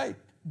on to say,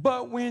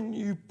 but when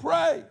you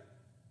pray,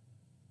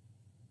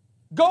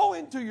 go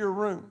into your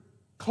room,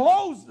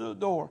 close the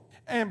door,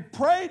 and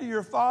pray to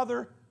your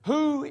Father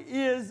who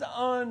is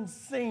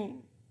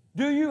unseen.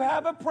 Do you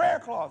have a prayer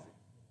closet?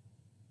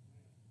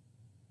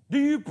 Do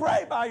you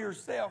pray by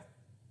yourself?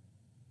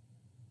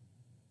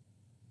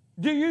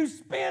 Do you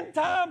spend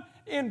time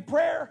in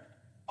prayer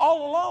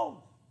all alone?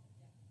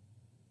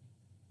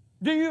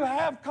 Do you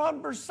have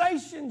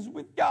conversations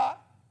with God?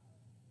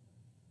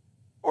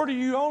 Or do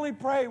you only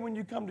pray when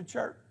you come to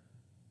church?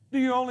 Do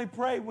you only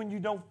pray when you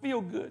don't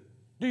feel good?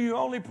 Do you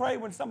only pray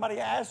when somebody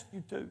asks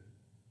you to?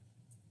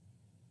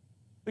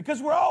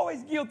 Because we're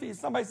always guilty. If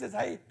somebody says,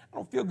 hey, I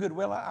don't feel good,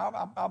 well,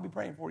 I'll be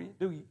praying for you.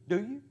 Do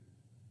you?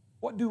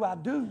 What do I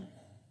do?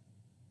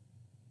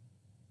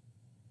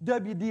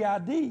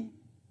 W.D.I.D.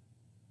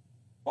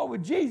 What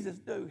would Jesus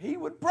do? He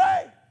would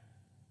pray.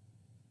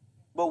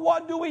 But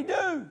what do we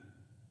do?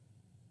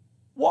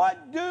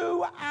 What what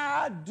do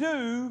I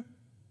do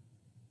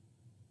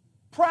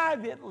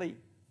privately?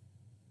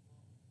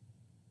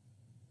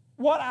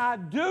 What I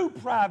do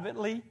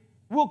privately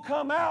will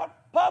come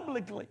out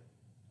publicly.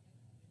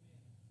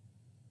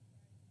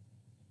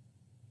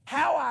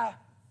 How I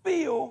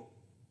feel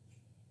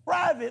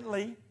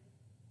privately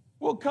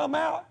will come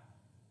out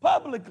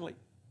publicly,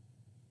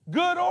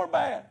 good or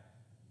bad.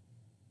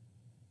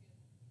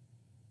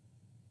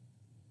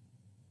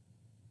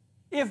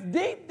 If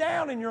deep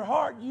down in your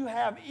heart you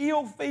have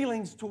ill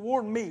feelings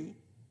toward me,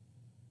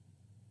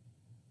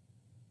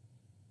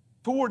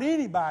 toward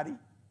anybody,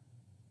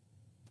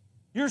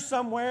 you're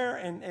somewhere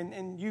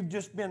and you've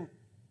just been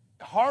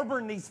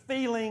harboring these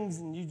feelings,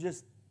 and you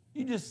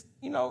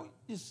know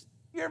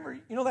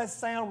that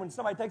sound when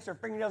somebody takes their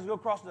fingernails and go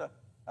across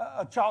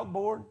a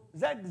chalkboard?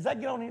 Does that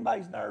get on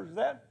anybody's nerves?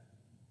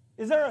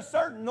 Is there a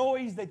certain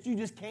noise that you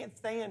just can't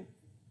stand?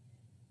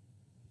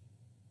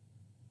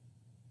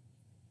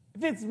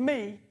 If it's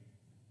me,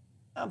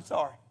 I'm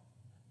sorry.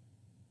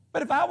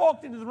 But if I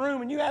walked into the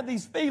room and you had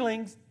these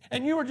feelings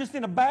and you were just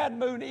in a bad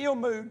mood, ill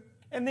mood,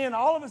 and then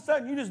all of a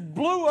sudden you just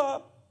blew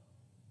up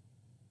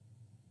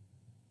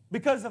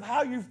because of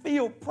how you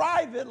feel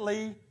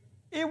privately,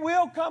 it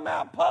will come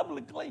out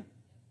publicly.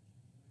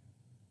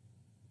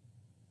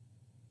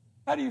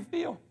 How do you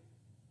feel?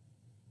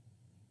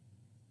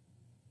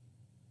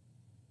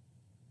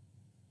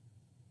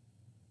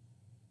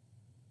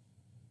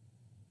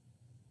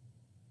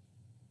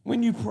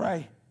 When you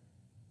pray,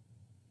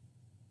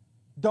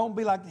 don't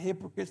be like the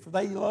hypocrites, for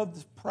they love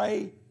to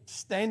pray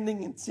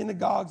standing in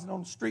synagogues and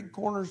on street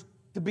corners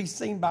to be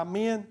seen by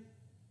men.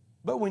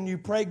 But when you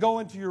pray, go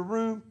into your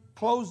room,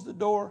 close the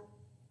door,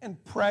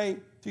 and pray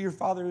to your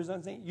Father who is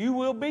unseen. You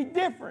will be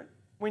different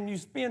when you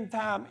spend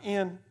time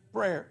in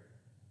prayer.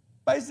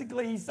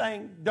 Basically, he's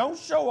saying, don't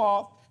show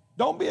off,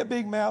 don't be a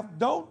big mouth,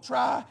 don't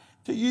try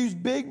to use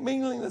big,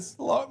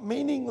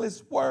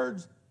 meaningless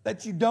words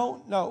that you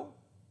don't know.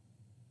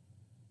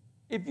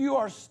 If you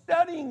are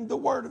studying the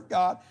Word of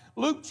God,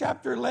 Luke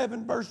chapter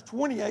 11, verse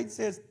 28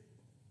 says,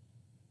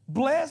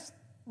 blessed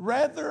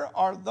rather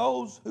are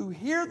those who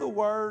hear the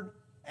Word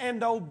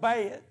and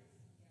obey it.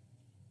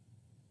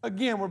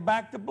 Again, we're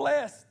back to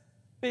blessed,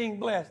 being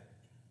blessed.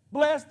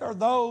 Blessed are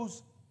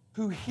those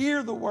who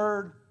hear the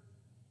Word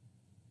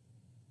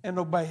and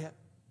obey it.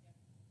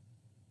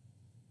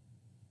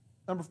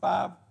 Number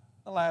 5,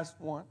 the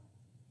last one.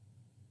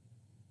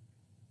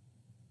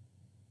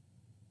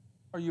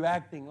 Are you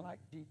acting like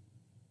Jesus?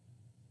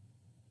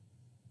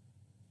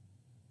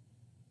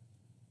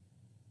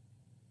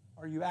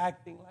 Are you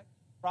acting like?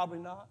 Probably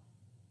not.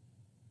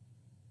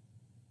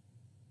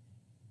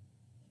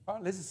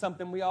 This is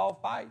something we all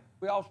fight.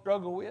 We all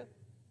struggle with.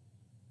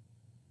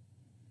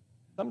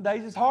 Some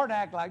days it's hard to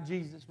act like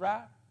Jesus,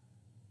 right?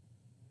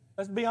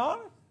 Let's be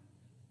honest.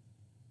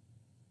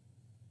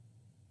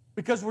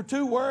 Because we're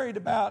too worried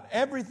about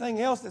everything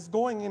else that's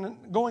going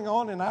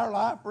on in our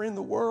life or in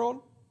the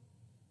world.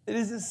 It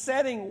isn't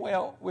setting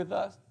well with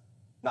us.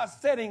 Not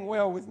setting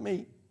well with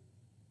me.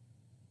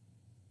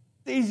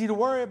 It's easy to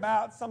worry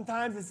about.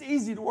 Sometimes it's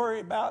easier to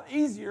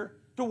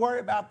worry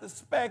about the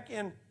speck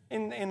in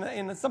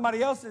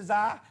somebody else's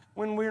eye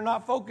when we're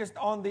not focused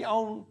on the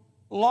own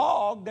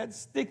log that's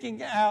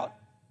sticking out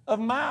of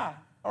my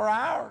or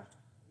ours.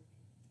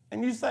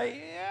 And you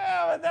say,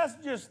 yeah,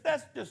 that's just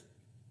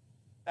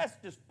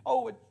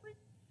poetry.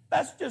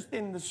 That's just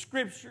in the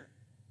Scripture.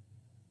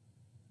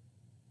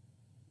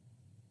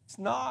 It's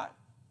not.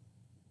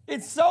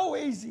 It's so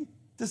easy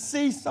to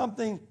see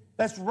something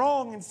that's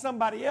wrong in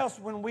somebody else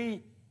when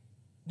we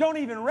don't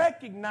even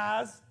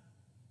recognize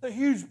the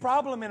huge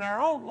problem in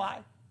our own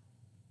life.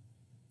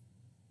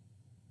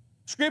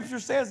 Scripture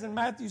says in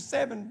Matthew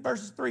 7,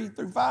 verses 3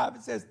 through 5,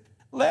 it says,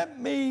 let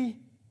me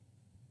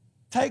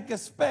take a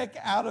speck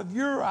out of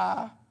your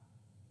eye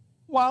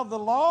while the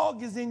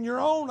log is in your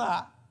own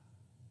eye.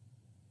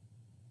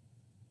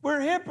 We're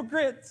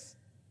hypocrites.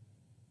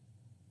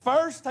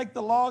 First, take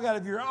the log out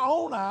of your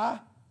own eye,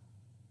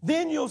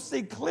 then you'll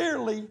see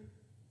clearly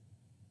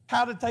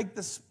how to take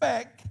the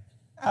speck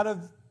out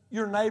of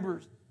your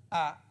neighbor's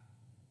eye.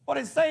 What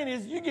it's saying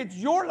is you get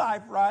your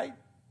life right,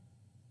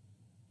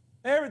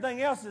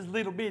 everything else is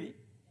little bitty.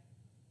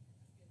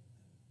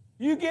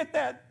 You get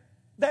that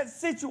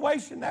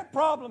situation, that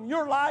problem,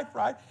 your life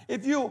right.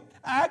 If you'll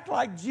act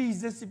like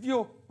Jesus, if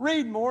you'll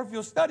read more, if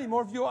you'll study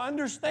more, if you'll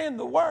understand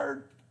the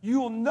Word,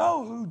 you'll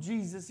know who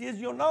Jesus is.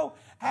 You'll know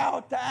how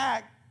to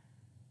act.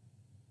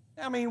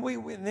 I mean,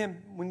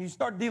 then when you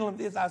start dealing with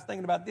this, I was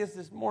thinking about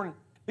this morning.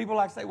 People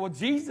like to say, well,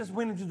 Jesus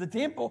went into the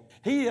temple.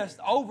 He just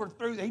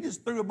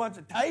threw a bunch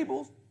of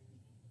tables.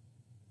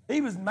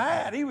 He was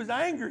mad. He was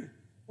angry.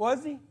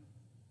 Was he?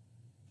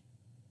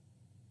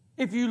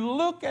 If you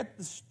look at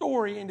the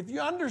story and if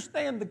you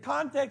understand the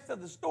context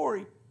of the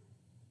story,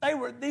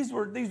 these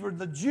were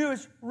the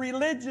Jewish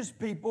religious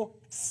people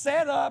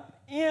set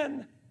up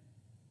in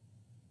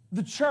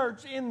the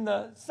church, in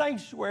the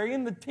sanctuary,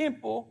 in the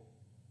temple.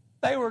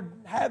 They were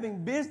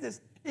having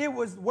business. It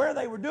was where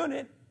they were doing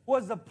it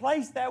was a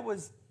place that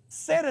was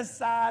set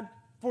aside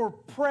for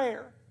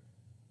prayer.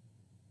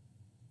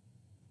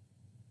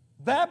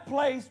 That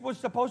place was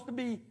supposed to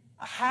be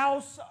a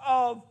house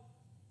of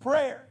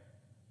prayer.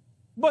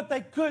 But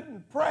they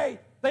couldn't pray.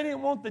 They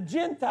didn't want the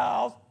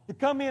Gentiles to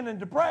come in and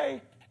to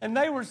pray. And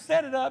they were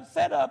set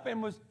up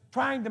and was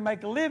trying to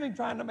make a living,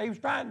 he was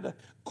trying to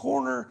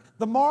corner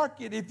the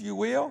market, if you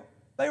will.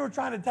 They were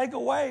trying to take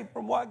away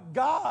from what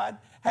God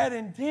had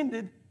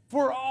intended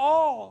for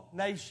all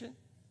nations.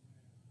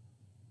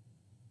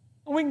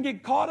 We can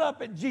get caught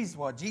up at Jesus.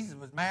 Well, Jesus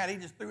was mad. He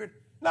just threw it.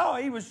 No,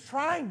 he was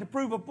trying to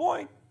prove a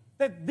point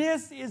that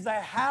this is a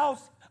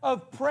house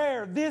of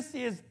prayer. This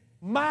is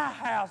my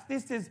house.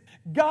 This is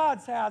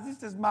God's house.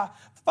 This is my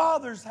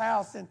Father's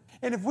house. And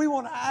if we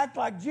want to act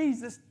like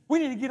Jesus, we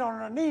need to get on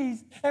our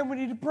knees and we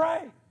need to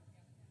pray.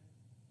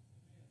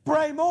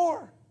 Pray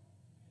more.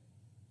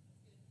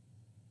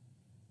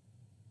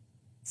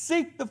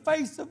 Seek the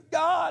face of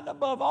God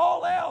above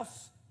all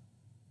else.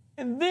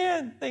 And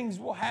then things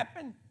will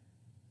happen.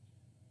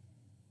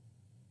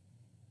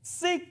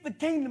 Seek the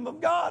kingdom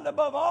of God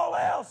above all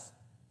else.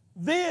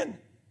 Then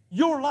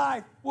your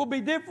life will be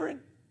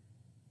different.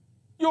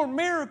 Your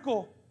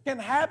miracle can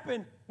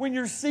happen when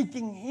you're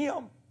seeking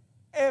Him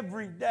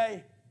every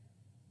day.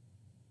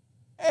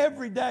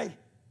 Every day.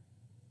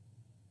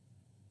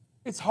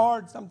 It's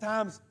hard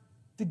sometimes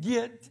to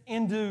get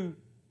into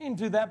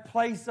that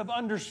place of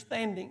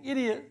understanding. It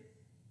is.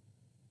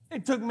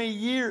 It took me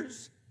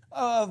years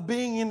of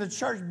being in the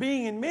church,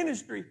 being in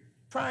ministry,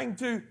 trying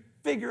to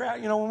figure out,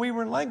 when we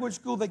were in language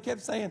school, they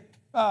kept saying,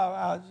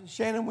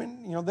 Shannon,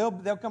 when,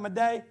 there'll come a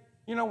day,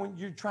 when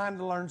you're trying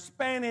to learn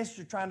Spanish,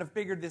 you're trying to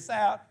figure this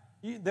out,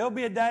 there'll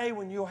be a day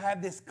when you'll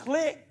have this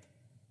click.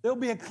 There'll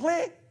be a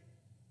click.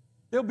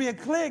 There'll be a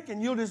click,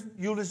 and you'll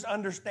just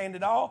understand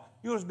it all.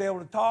 You'll just be able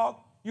to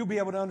talk. You'll be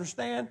able to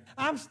understand.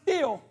 I'm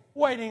still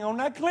waiting on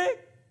that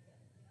click.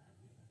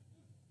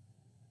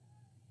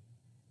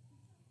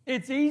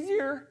 It's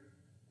easier,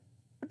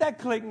 but that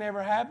click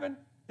never happened.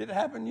 Did it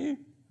happen to you?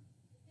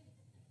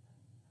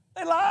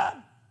 They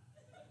lied.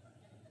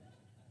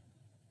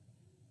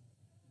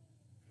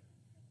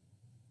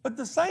 But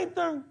the same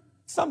thing,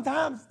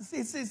 sometimes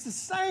it's the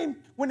same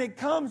when it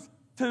comes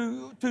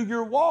to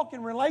your walk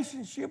in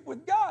relationship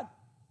with God.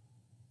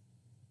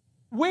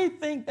 We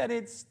think that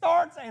it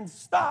starts and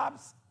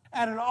stops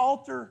at an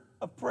altar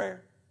of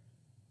prayer.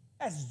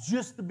 That's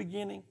just the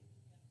beginning.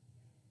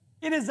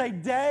 It is a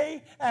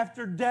day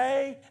after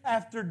day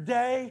after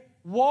day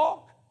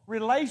walk,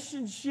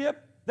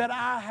 relationship that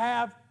I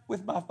have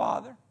with my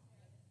Father.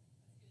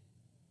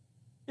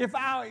 You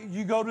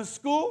go to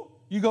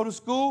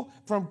school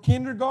from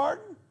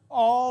kindergarten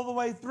all the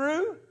way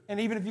through, and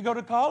even if you go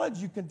to college,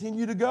 you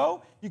continue to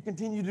go, you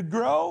continue to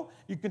grow,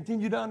 you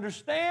continue to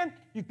understand,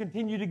 you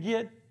continue to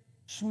get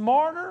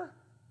smarter.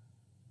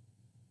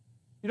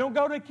 You don't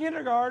go to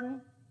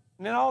kindergarten,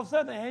 and then all of a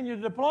sudden they hand you a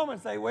diploma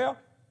and say, well,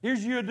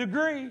 here's your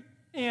degree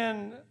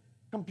in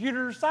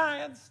computer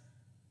science.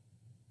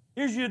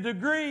 Here's your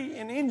degree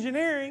in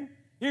engineering.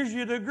 Here's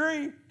your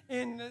degree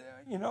in,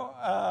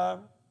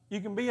 you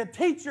can be a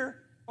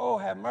teacher. Oh,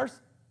 have mercy.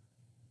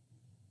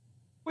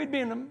 We'd be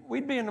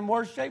in the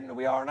worst shape than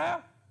we are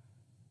now.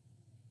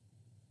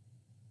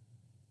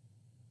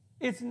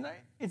 It's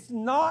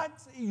not,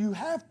 you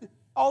have to,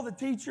 all the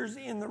teachers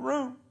in the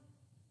room,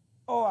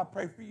 oh, I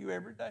pray for you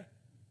every day.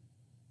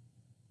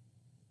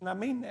 And I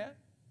mean that.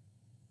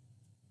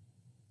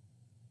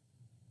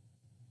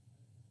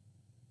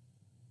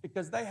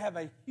 Because they have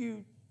a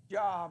huge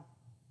job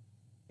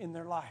in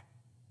their life.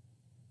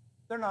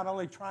 They're not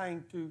only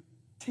trying to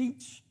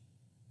teach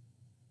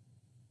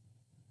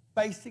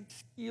basic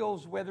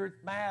skills, whether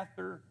it's math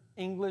or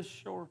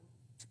English or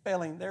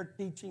spelling, they're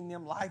teaching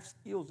them life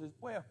skills as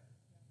well.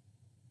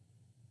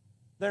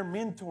 They're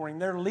mentoring,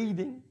 they're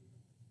leading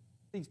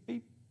these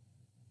people.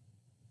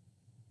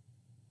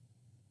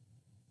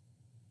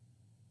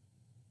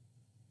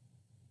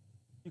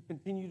 You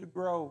continue to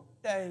grow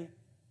day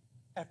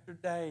after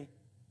day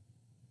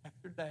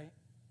after day.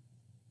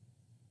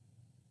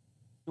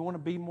 You want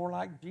to be more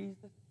like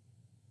Jesus?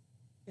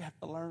 You have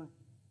to learn.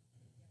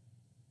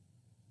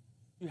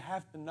 You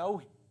have to know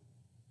Him.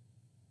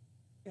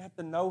 You have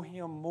to know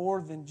Him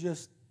more than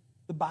just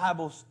the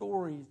Bible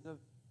stories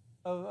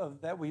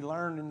of that we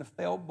learn in the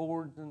felt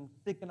boards and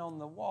sticking on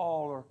the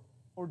wall,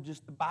 or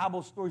just the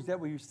Bible stories that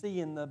we see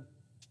in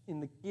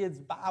the kids'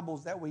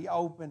 Bibles that we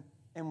open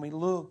and we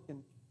look.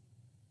 And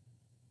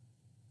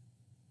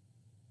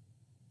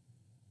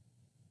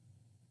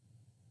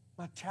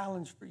my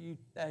challenge for you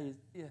today is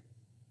this.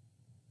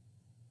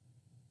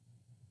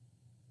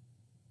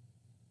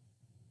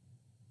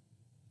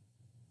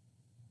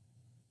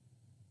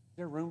 Is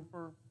there room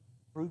for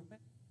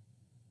improvement?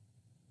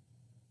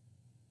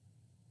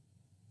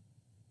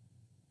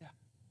 Yeah.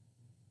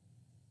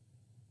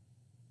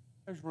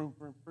 There's room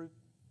for improvement.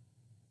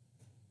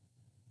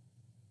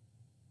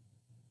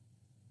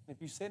 If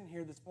you're sitting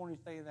here this morning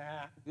and say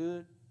that I'm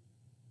good,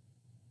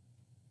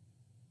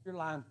 you're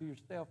lying to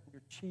yourself and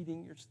you're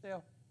cheating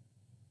yourself.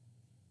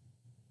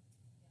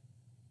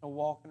 To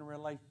walk in a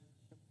relationship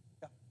with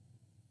God.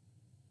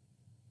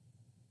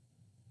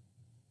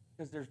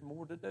 Because there's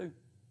more to do.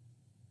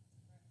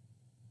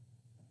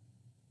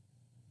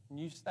 and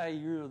you say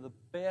you're the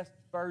best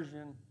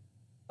version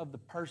of the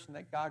person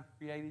that God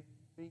created you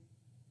to be?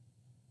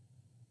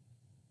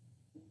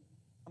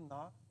 I'm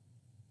not.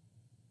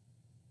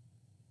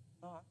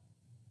 I'm not.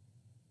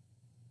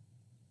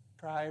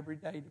 Try every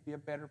day to be a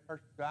better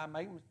person. Do I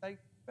make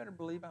mistakes? You better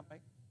believe I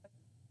make mistakes.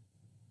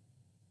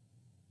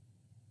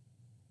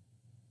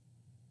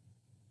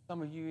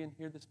 Some of you in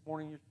here this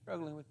morning, you're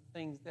struggling with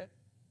things that,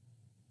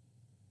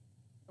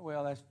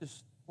 well, that's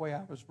just the way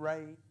I was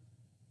raised.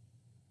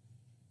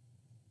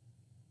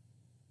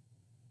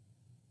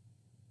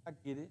 I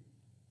get it.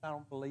 I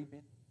don't believe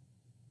it.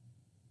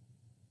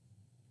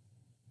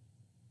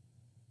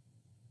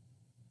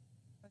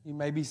 You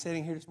may be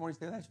sitting here this morning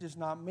and say, that's just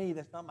not me.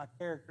 That's not my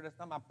character. That's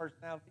not my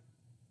personality.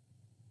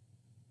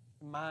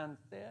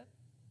 Mindset.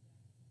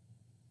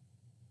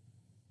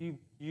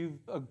 You've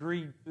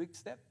agreed to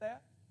accept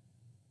that.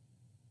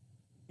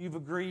 You've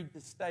agreed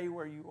to stay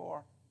where you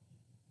are.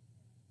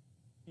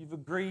 You've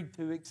agreed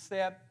to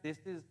accept this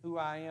is who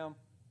I am.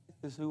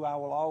 This is who I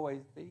will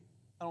always be.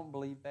 I don't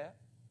believe that.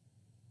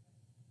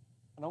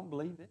 I don't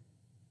believe it.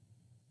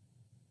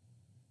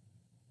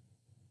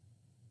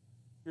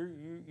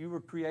 You were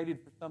created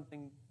for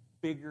something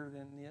bigger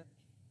than this.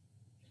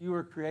 You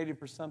were created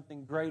for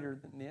something greater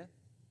than this.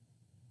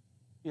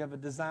 You have a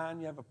design.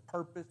 You have a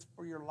purpose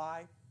for your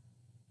life.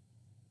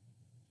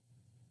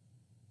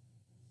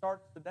 It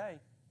starts today.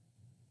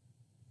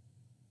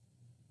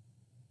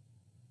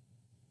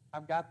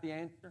 I've got the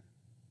answer.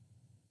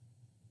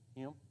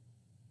 Him.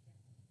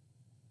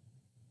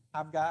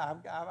 I've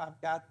got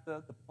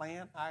the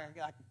plan. I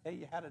can tell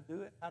you how to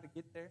do it, how to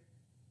get there.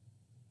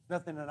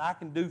 Nothing that I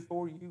can do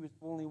for you. It's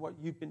only what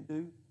you can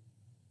do.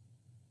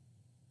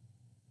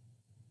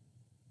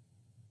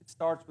 It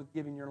starts with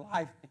giving your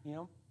life to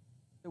Him.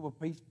 Well,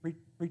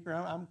 preacher,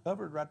 I'm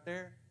covered right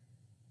there.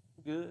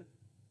 Good.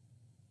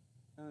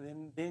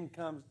 And then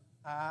comes,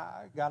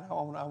 God, I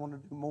want to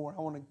do more.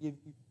 I want to give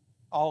you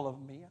all of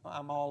me.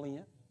 I'm all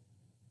in.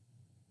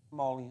 I'm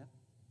all in.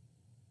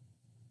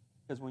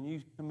 Because when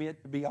you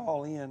commit to be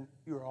all in,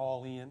 you're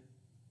all in.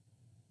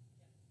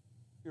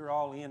 You're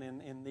all in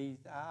these.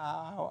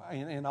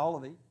 In all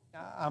of these.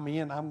 I'm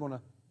in. I'm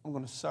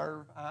gonna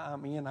serve.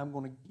 I'm in. I'm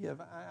gonna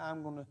give.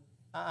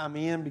 I'm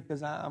in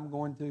because I'm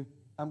going to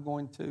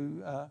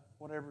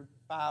whatever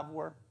 5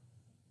 were.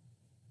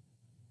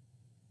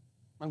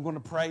 I'm going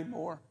to pray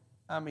more.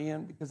 I'm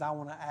in because I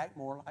want to act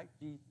more like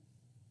Jesus.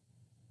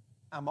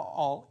 I'm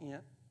all in.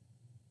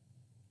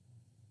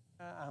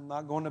 I'm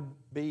not going to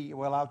be,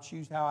 well, I'll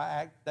choose how I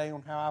act today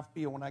on how I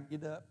feel when I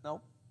get up.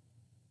 Nope.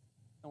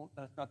 No,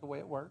 that's not the way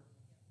it works.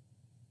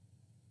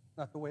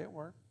 Not the way it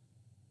works.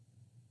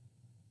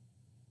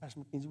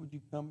 Pastor McKenzie, would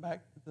you come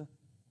back to the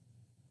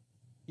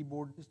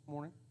keyboard this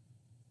morning?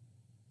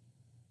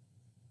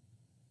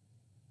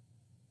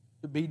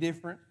 To be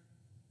different,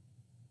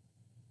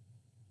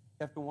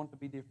 you have to want to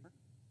be different.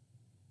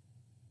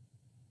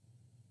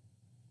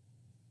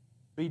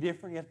 Be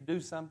different, you have to do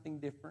something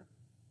different.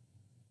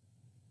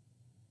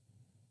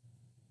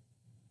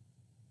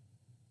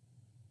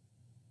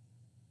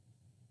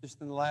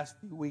 Just in the last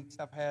few weeks,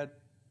 I've had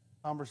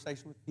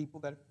conversation with people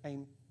that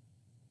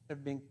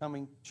have been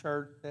coming to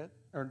church that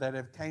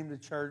have came to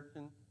church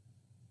and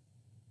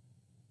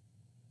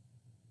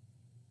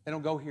they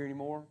don't go here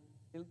anymore.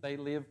 They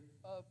live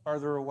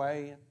further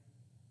away, and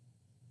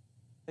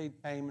they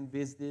came and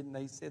visited, and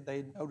they said they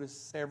had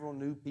noticed several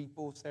new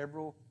people,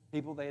 several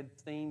people they had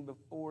seen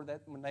before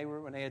that when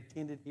they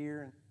attended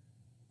here, and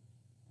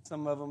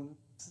some of them.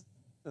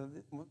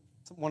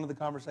 One of the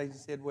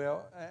conversations said,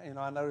 "Well,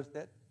 I noticed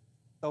that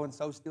so and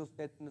so still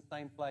sits in the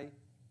same place."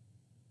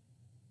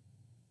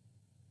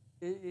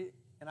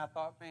 And I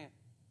thought, man,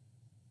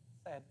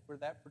 sad we're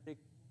that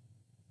predictable.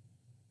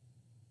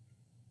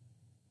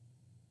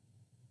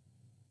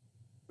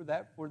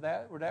 We're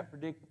that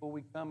predictable.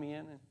 We come in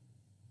and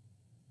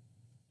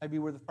maybe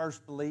we're the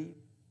first to leave.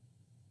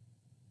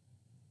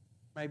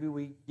 Maybe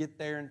we get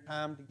there in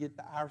time to get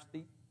to our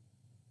seat.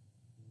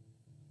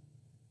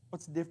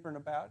 What's different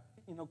about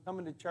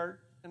coming to church?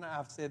 And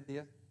I've said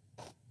this,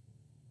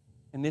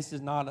 and this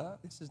is not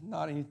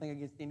anything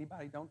against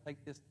anybody. Don't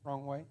take this the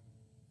wrong way.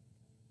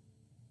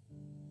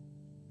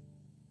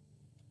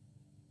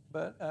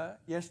 But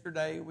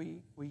yesterday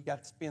we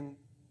got to spend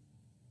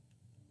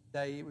the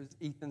day. It was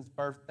Ethan's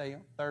birthday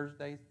on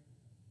Thursday.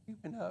 We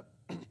went up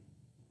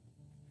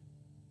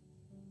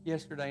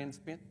yesterday and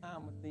spent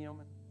time with them.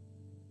 And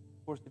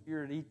of course, if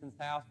you're at Ethan's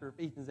house or if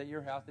Ethan's at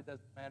your house, it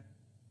doesn't matter.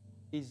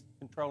 He's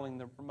controlling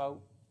the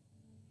remote.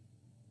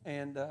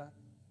 And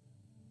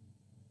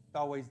it's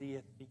always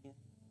ESPN.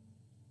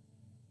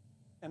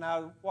 And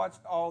I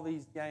watched all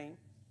these games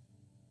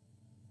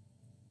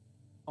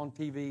on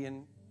TV,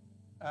 and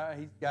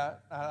he's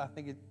got, I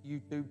think it's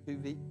YouTube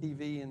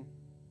TV, and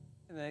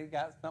they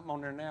got something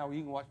on there now where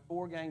you can watch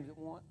 4 games at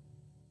once.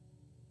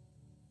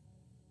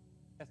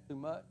 That's too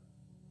much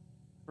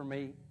for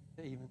me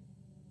to even.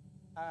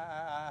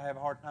 I have a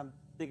hard time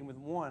sticking with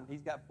one.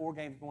 He's got 4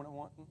 games going at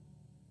once.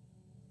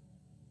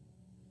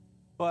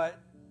 But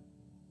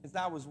as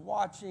I was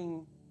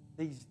watching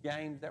these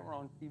games that were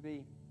on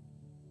TV.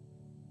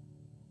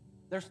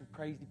 There's some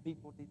crazy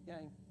people at these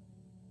games.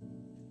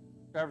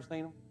 You ever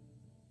seen them?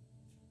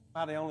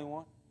 Am I the only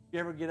one? You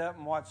ever get up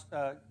and watch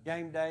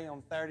game day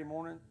on Saturday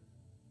morning?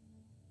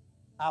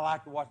 I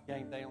like to watch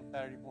game day on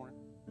Saturday morning.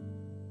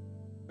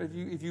 But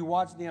if you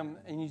watch them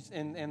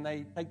and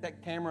they take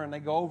that camera and they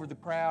go over the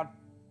crowd,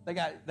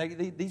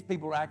 these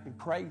people are acting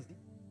crazy.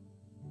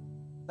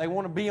 They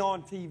want to be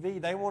on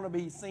TV. They want to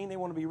be seen. They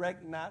want to be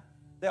recognized.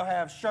 They'll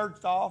have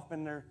shirts off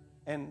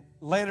and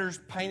letters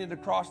painted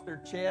across their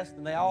chest,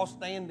 and they all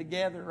stand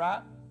together,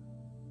 right?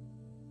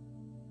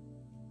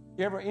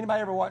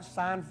 Anybody ever watch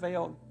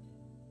Seinfeld?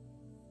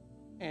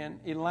 And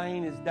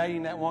Elaine is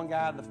dating that one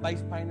guy, the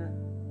face painter.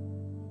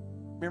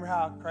 Remember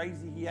how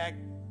crazy he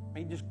acted? I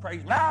mean, just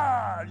crazy.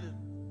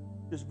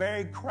 Just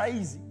very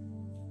crazy.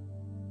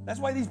 That's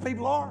the way these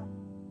people are.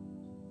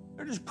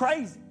 They're just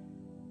crazy.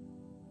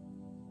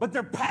 But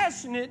they're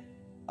passionate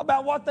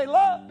about what they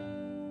love.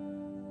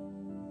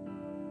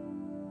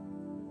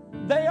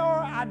 They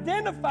are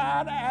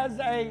identified as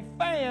a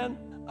fan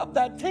of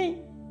that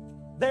team.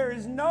 There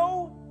is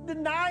no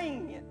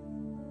denying it.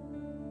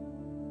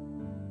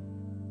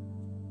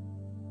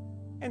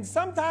 And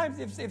sometimes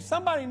if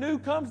somebody new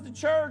comes to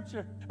church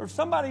or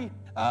somebody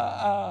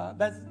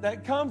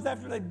that comes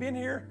after they've been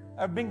here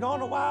or been gone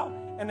a while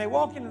and they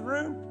walk in the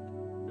room,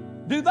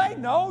 do they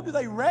know, do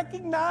they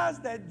recognize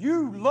that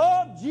you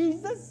love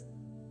Jesus?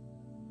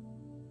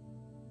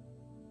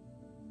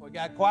 We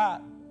got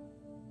quiet.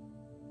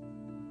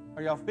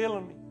 Are y'all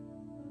feeling me?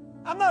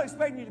 I'm not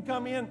expecting you to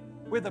come in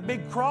with a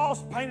big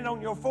cross painted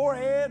on your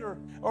forehead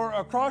or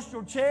across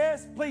your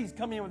chest. Please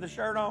come in with a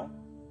shirt on.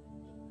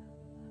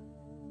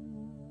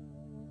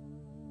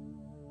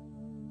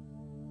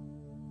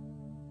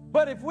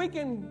 But if we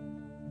can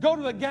go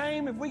to the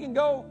game, if we can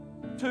go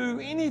to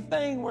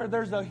anything where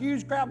there's a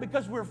huge crowd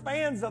because we're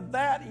fans of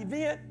that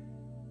event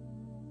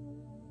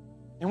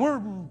and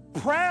we're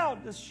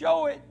proud to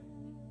show it,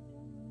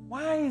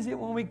 why is it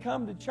when we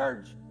come to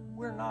church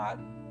we're not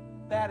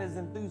that as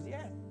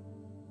enthusiastic?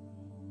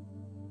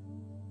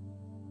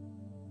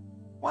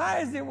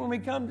 Why is it when we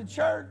come to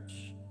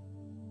church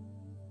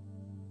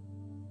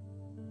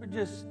we're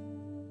just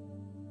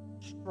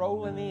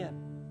strolling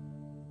in?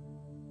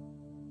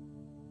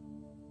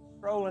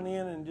 Strolling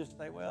in and just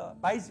say, well,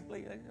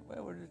 basically,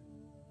 we're just,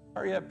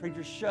 hurry up,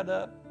 preacher, shut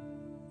up.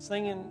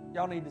 Singing,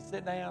 y'all need to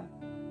sit down.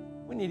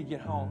 We need to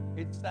get home.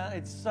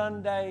 It's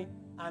Sunday.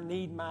 I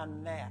need my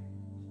nap.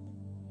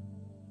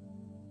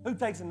 Who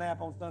takes a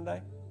nap on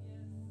Sunday?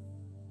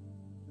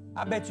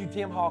 I bet you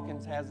Tim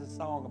Hawkins has a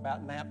song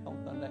about naps on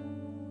Sunday.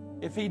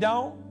 If he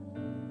don't,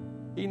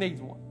 he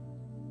needs one.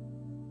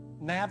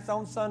 Naps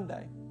on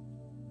Sunday.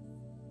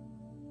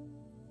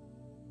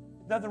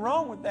 There's nothing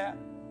wrong with that.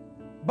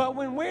 But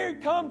when we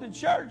come to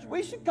church,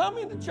 we should come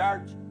into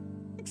church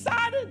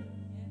excited.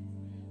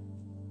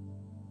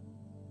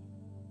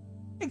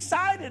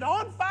 Excited,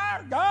 on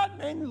fire. God,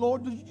 man,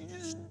 Lord, you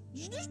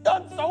just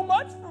done so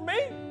much for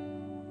me.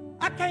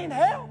 I can't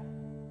help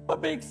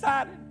but be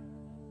excited.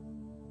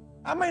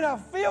 I may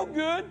not feel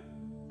good.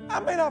 I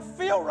may not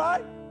feel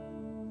right.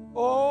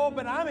 Oh,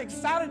 but I'm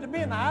excited to be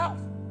in the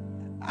house.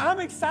 I'm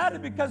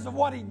excited because of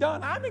what He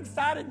done. I'm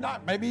excited,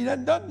 not maybe He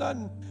done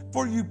nothing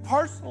for you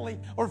personally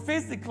or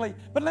physically,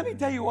 but let me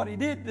tell you what He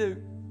did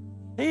do.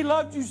 He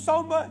loved you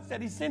so much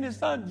that He sent His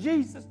Son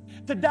Jesus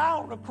to die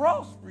on the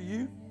cross for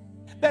you,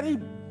 that He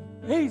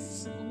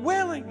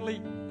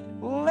willingly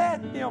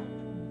let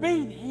them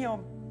beat Him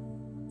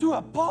to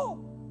a pulp.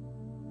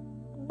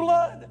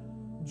 Blood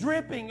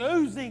dripping,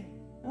 oozing,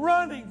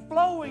 running,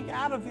 flowing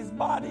out of His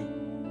body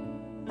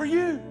for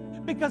you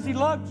because He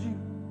loved you.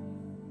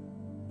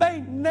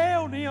 They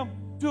nailed Him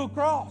to a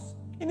cross.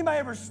 Anybody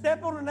ever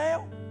step on a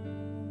nail?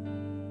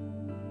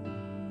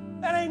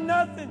 That ain't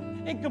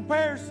nothing in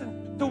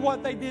comparison to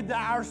what they did to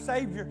our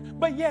Savior.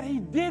 But yet He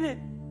did it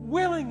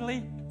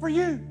willingly for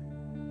you.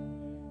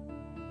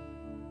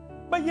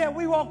 But yet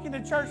we walk into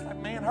church like,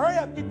 man, hurry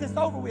up, get this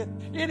over with.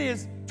 It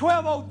is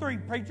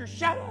 12:03, preacher,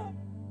 shut up.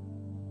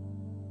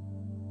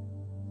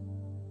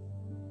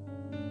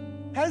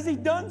 Has He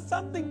done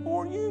something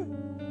for you?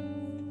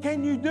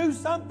 Can you do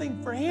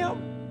something for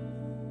Him?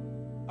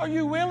 Are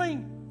you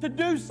willing to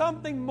do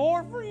something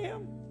more for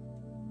Him?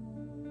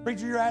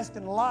 Preacher, you're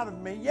asking a lot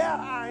of me. Yeah,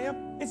 I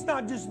am. It's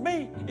not just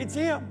me, it's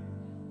Him.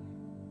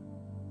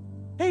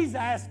 He's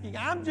asking.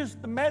 I'm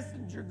just the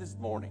messenger this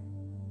morning.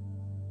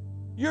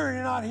 You're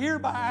not here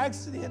by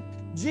accident.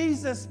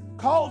 Jesus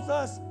calls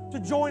us to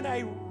join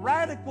a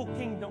radical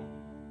kingdom.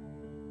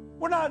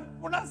 We're not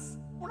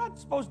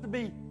supposed to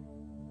be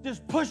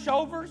just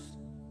pushovers.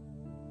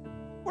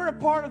 We're a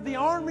part of the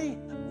army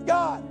of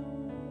God.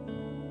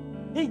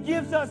 He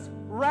gives us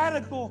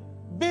radical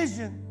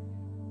vision.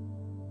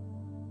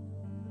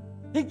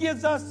 He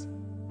gives us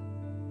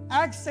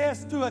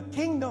access to a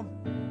kingdom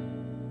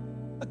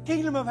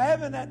of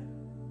heaven that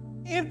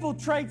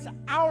infiltrates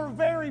our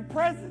very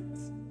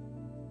presence.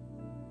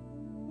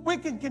 We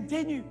can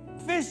continue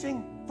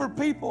fishing for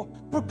people,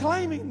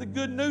 proclaiming the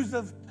good news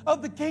of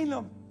the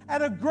kingdom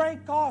at a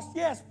great cost,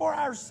 yes, for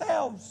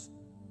ourselves.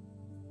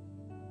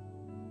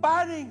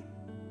 Fighting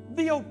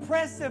the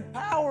oppressive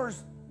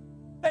powers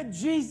that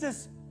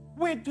Jesus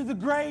went to the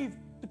grave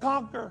to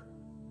conquer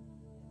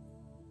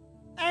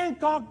and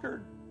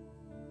conquered.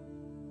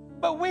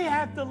 But we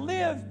have to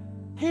live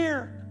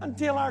here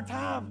until our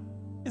time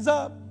is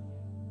up.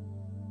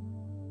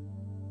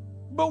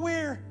 But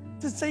we're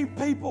to see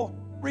people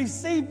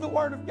receive the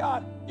Word of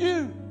God.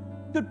 You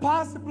could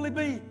possibly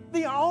be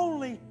the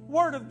only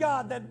Word of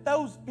God that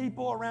those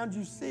people around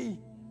you see.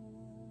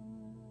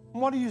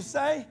 And what do you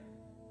say?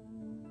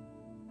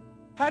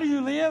 How do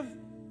you live?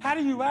 How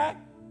do you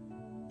act?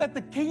 That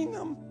the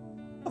kingdom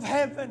of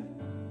heaven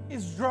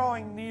is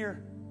drawing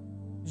near.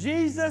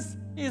 Jesus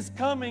is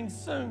coming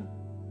soon.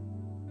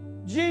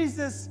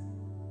 Jesus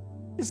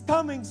is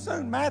coming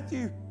soon.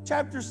 Matthew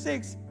chapter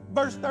 6,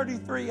 verse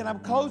 33, and I'm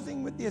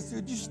closing with this.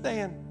 Would you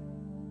stand?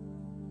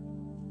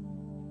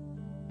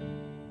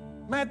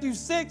 Matthew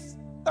 6,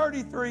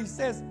 33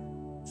 says,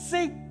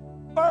 seek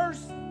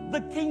first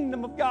the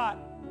kingdom of God.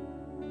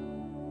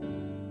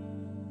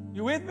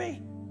 You with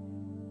me?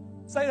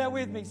 Say that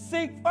with me.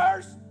 Seek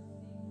first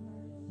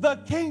the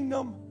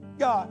kingdom of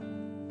God.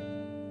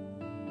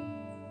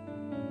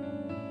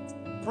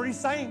 Pretty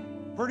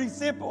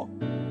simple.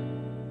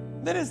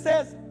 Then it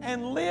says,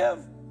 and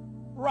live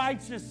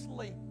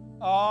righteously.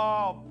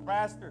 Oh,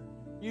 Pastor,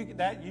 you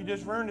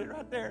just ruined it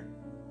right there.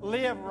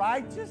 Live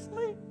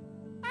righteously?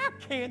 I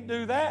can't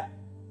do that.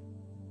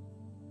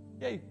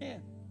 Yeah, you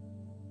can.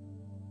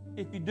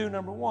 If you do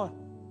number one.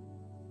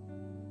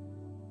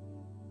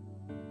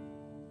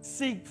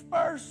 Seek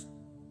first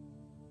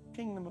the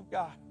kingdom of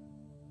God.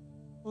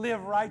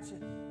 Live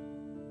righteous.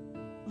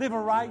 Live a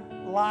right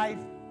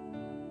life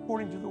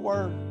according to the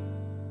Word.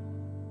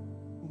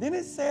 And then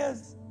it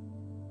says,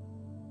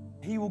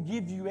 He will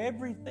give you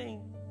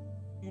everything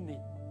you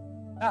need.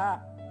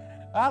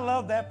 I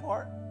love that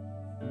part.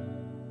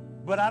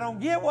 But I don't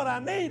get what I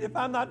need if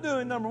I'm not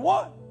doing number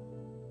one.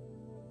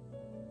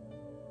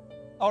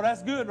 Oh,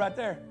 that's good right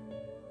there.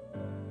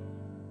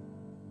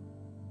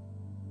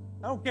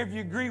 I don't care if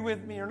you agree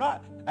with me or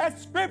not.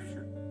 That's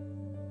Scripture.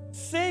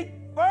 Seek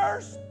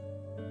first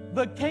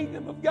the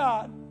kingdom of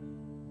God.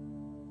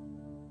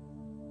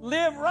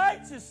 Live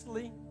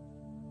righteously,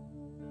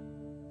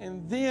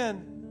 and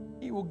then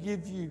He will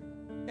give you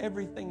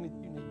everything that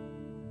you need.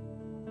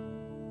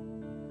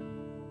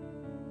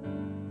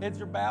 Heads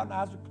are bowed and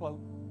eyes are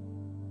closed.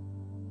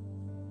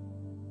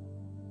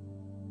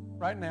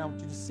 Right now, I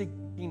want you to seek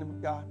the kingdom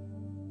of God.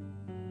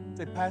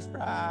 Say, Pastor,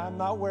 I'm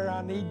not where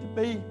I need to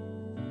be.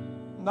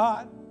 I'm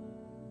not.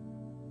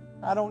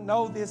 I don't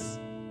know this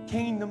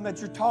kingdom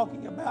that you're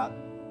talking about.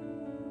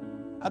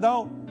 I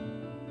don't.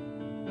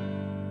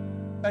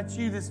 That's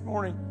you this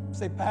morning.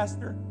 Say,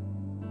 Pastor,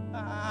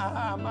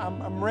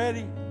 I'm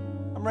ready.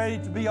 I'm ready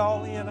to be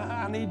all in.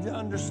 I need to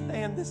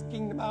understand this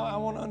kingdom. I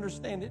want to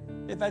understand it.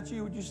 If that's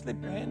you, would you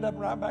slip your hand up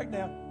and right back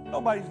down?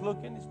 Nobody's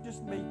looking. It's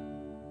just me.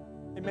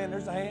 Amen.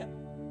 There's a hand.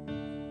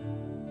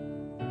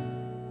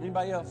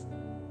 Anybody else?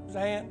 There's a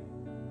hand.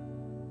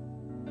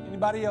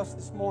 Anybody else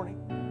this morning?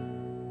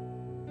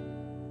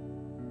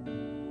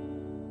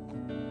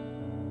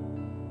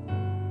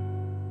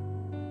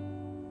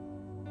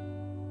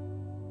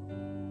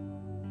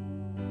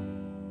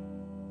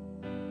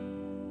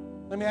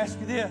 Let me ask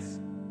you this.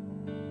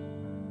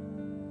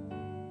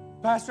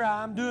 Pastor,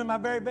 I'm doing my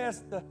very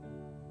best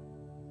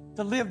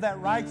to live that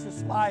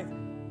righteous life,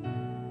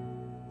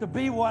 to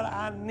be what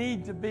I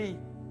need to be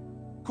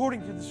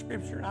according to the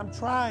Scripture. I'm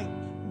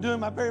trying, doing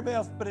my very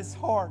best, but it's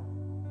hard.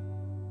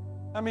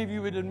 How many of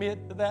you would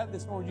admit to that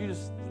this morning? You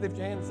just lift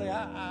your hand and say,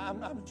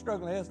 I'm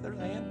struggling. Yes, there's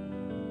a hand.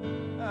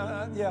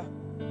 Yeah,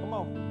 come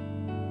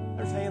on.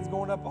 There's hands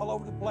going up all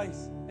over the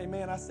place.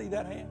 Amen. I see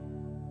that hand.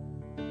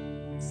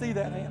 See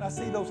that hand. I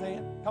see those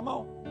hands. Come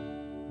on.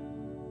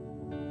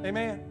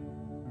 Amen.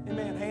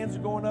 Amen. Hands are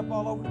going up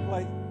all over the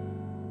place.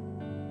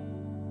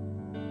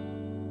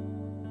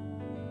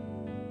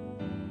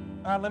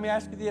 All right, let me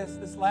ask you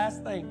this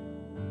last thing.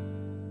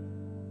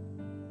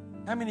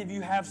 How many of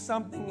you have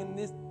something in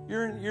this?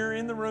 You're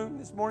in the room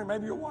this morning.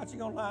 Maybe you're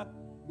watching online.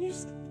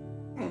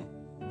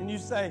 And you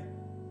say,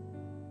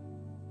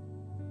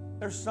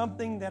 there's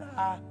something that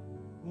I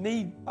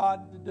need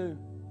God to do.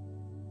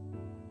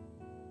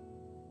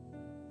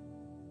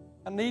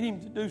 I need Him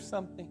to do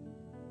something.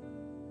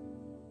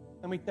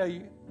 Let me tell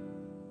you,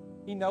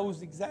 He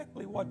knows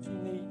exactly what you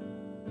need.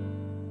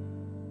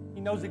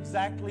 He knows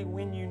exactly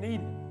when you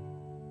need it.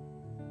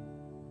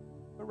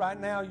 But right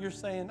now you're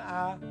saying,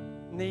 I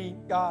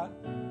need God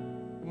to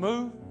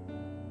move.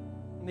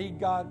 I need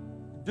God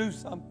to do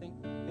something.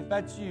 If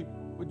that's you,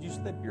 would you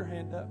slip your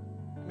hand up?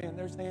 Amen.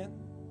 There's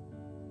hands.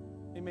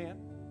 Amen.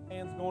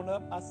 Hands going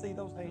up. I see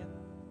those hands.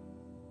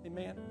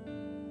 Amen.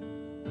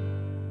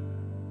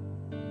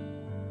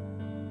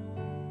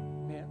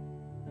 Amen.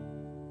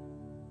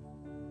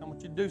 I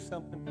want you to do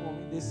something for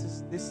me. This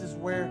is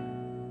where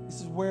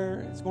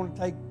it's going to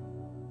take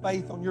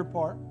faith on your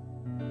part.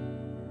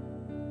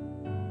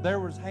 There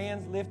was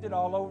hands lifted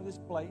all over this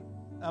place.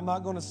 I'm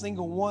not going to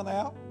single one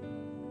out.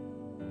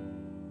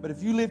 But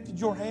if you lifted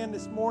your hand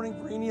this morning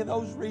for any of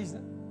those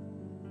reasons,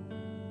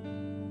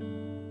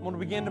 I'm going to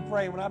begin to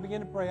pray. When I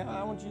begin to pray,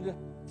 I want you to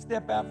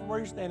step out from where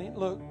you're standing.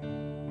 Look,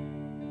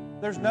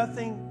 there's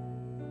nothing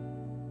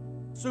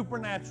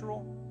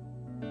supernatural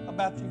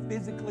about you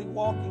physically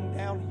walking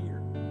down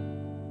here.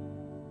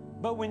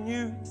 But when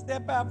you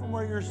step out from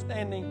where you're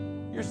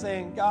standing, you're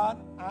saying, God,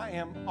 I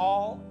am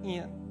all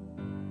in.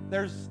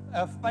 There's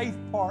a faith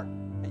part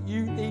that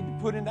you need to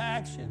put into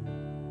action.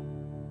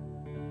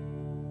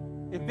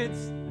 If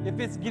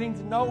it's getting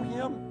to know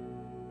Him,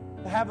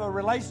 to have a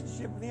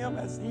relationship with Him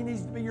as He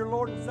needs to be your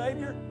Lord and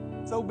Savior,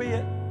 so be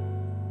it.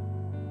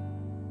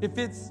 If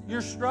it's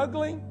you're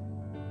struggling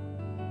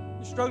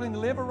to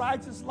live a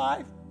righteous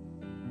life,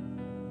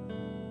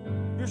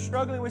 you're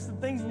struggling with some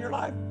things in your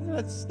life,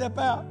 let's step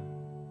out.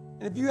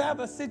 And if you have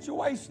a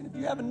situation, if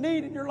you have a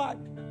need in your life,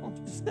 I want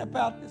you to step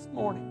out this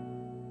morning.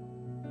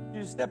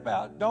 You just step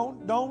out.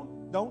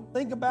 Don't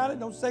think about it.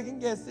 Don't second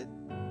guess it.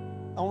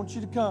 I want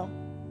you to come.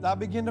 As I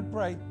begin to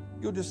pray,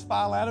 you'll just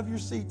file out of your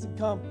seats and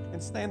come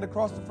and stand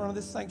across the front of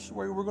this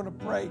sanctuary. We're going to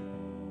pray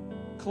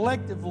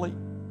collectively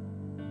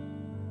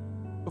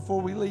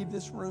before we leave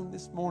this room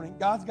this morning.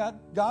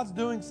 God's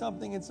doing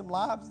something in some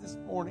lives this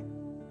morning.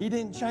 He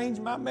didn't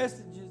change my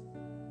message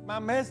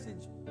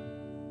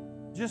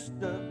just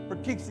for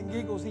kicks and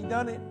giggles. He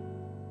done it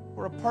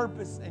for a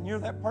purpose, and you're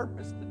that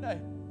purpose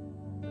today.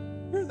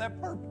 You're that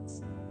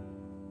purpose.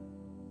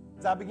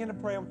 As I begin to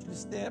pray, I want you to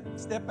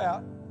step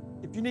out.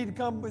 If you need to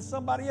come with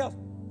somebody else,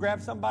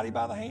 grab somebody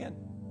by the hand.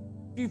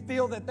 If you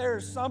feel that there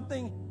is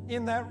something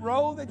in that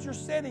row that you're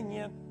sitting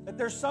in, that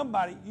there's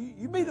somebody,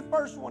 you be the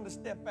first one to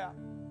step out.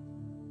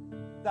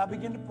 As I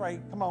begin to pray,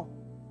 come on.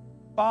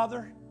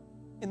 Father,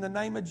 in the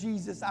name of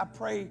Jesus, I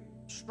pray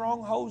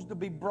strongholds to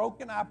be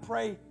broken. I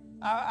pray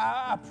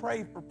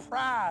for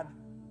pride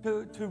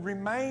to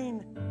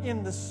remain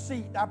in the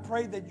seat. I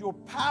pray that your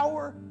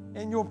power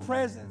and your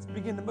presence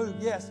begin to move.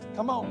 Yes,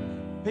 come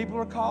on. People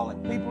are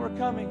calling. People are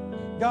coming.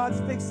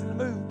 God's fixing to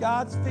move.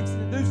 God's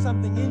fixing to do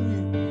something in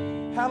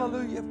you.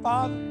 Hallelujah.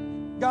 Father,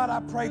 God, I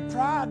pray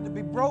pride to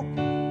be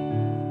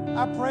broken.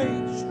 I pray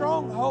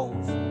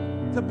strongholds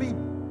to be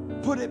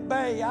put at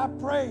bay. I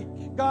pray,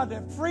 God,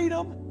 that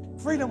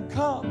freedom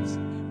comes.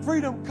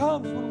 Freedom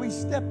comes when we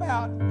step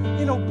out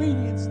in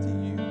obedience to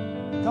you.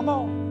 Come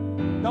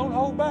on. Don't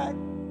hold back.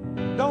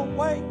 Don't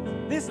wait.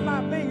 This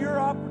might be your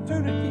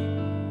opportunity.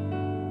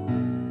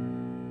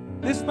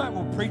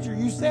 Well, preacher,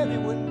 you said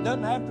it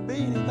doesn't have to be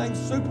anything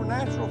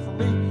supernatural for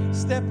me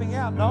stepping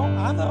out. No,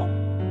 I know.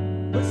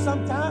 But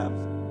sometimes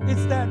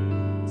it's that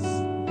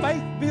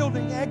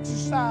faith-building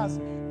exercise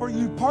for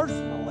you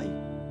personally.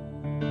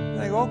 You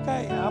think,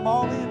 okay, I'm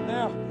all in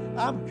now.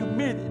 I'm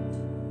committed.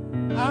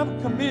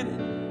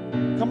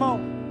 Come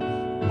on.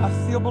 I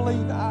still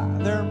believe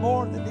there are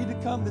more that need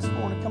to come this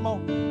morning. Come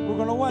on. We're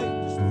going to wait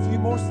just a few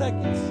more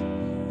seconds.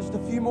 Just a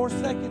few more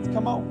seconds.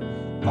 Come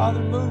on.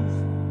 Father, move.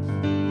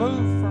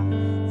 Move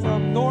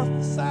from north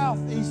to south,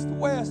 east to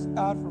west,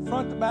 God, from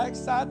front to back,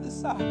 side to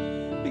side.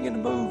 Begin to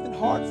move in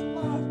hearts and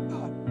lives,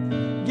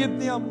 God. Give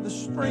them the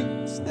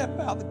strength to step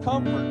out, the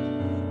comfort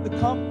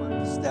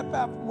to step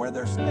out from where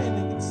they're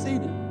standing and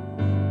seated.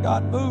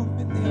 God, move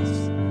in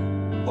this.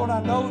 Lord,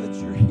 I know that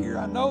you're here.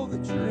 I know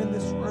that you're in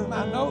this room.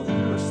 I know that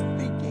you are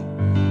speaking.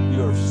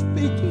 You are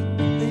speaking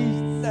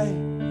these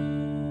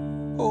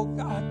days. Oh,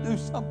 God, do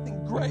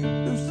something great.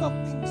 Do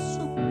something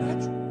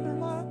supernatural.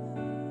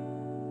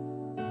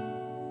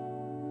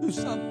 Do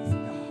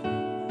something,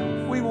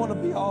 God. We want to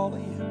be all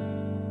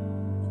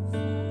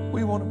in.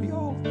 We want to be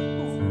all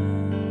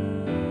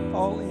in.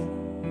 All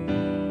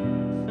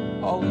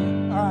in. All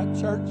in. All right,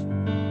 church.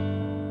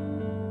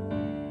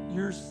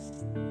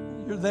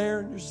 You're there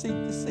in your seat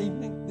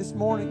this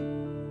morning.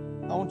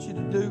 I want you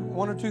to do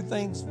one or two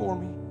things for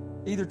me.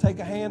 Either take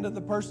a hand of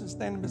the person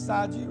standing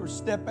beside you or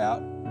step out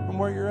from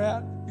where you're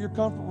at. If you're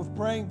comfortable with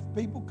praying for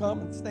people,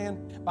 come and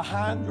stand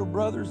behind your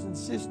brothers and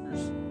sisters.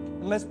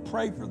 And let's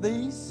pray for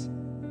these.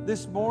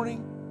 This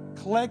morning,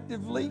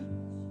 collectively,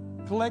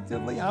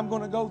 I'm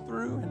going to go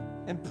through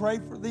and pray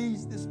for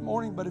these this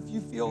morning. But if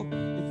you feel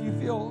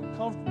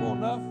comfortable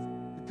enough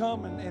to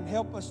come and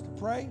help us to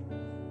pray,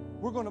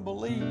 we're going to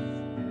believe.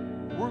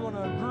 We're going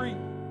to agree.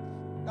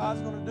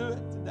 God's going to do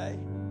it today.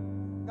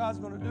 God's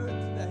going to do it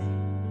today.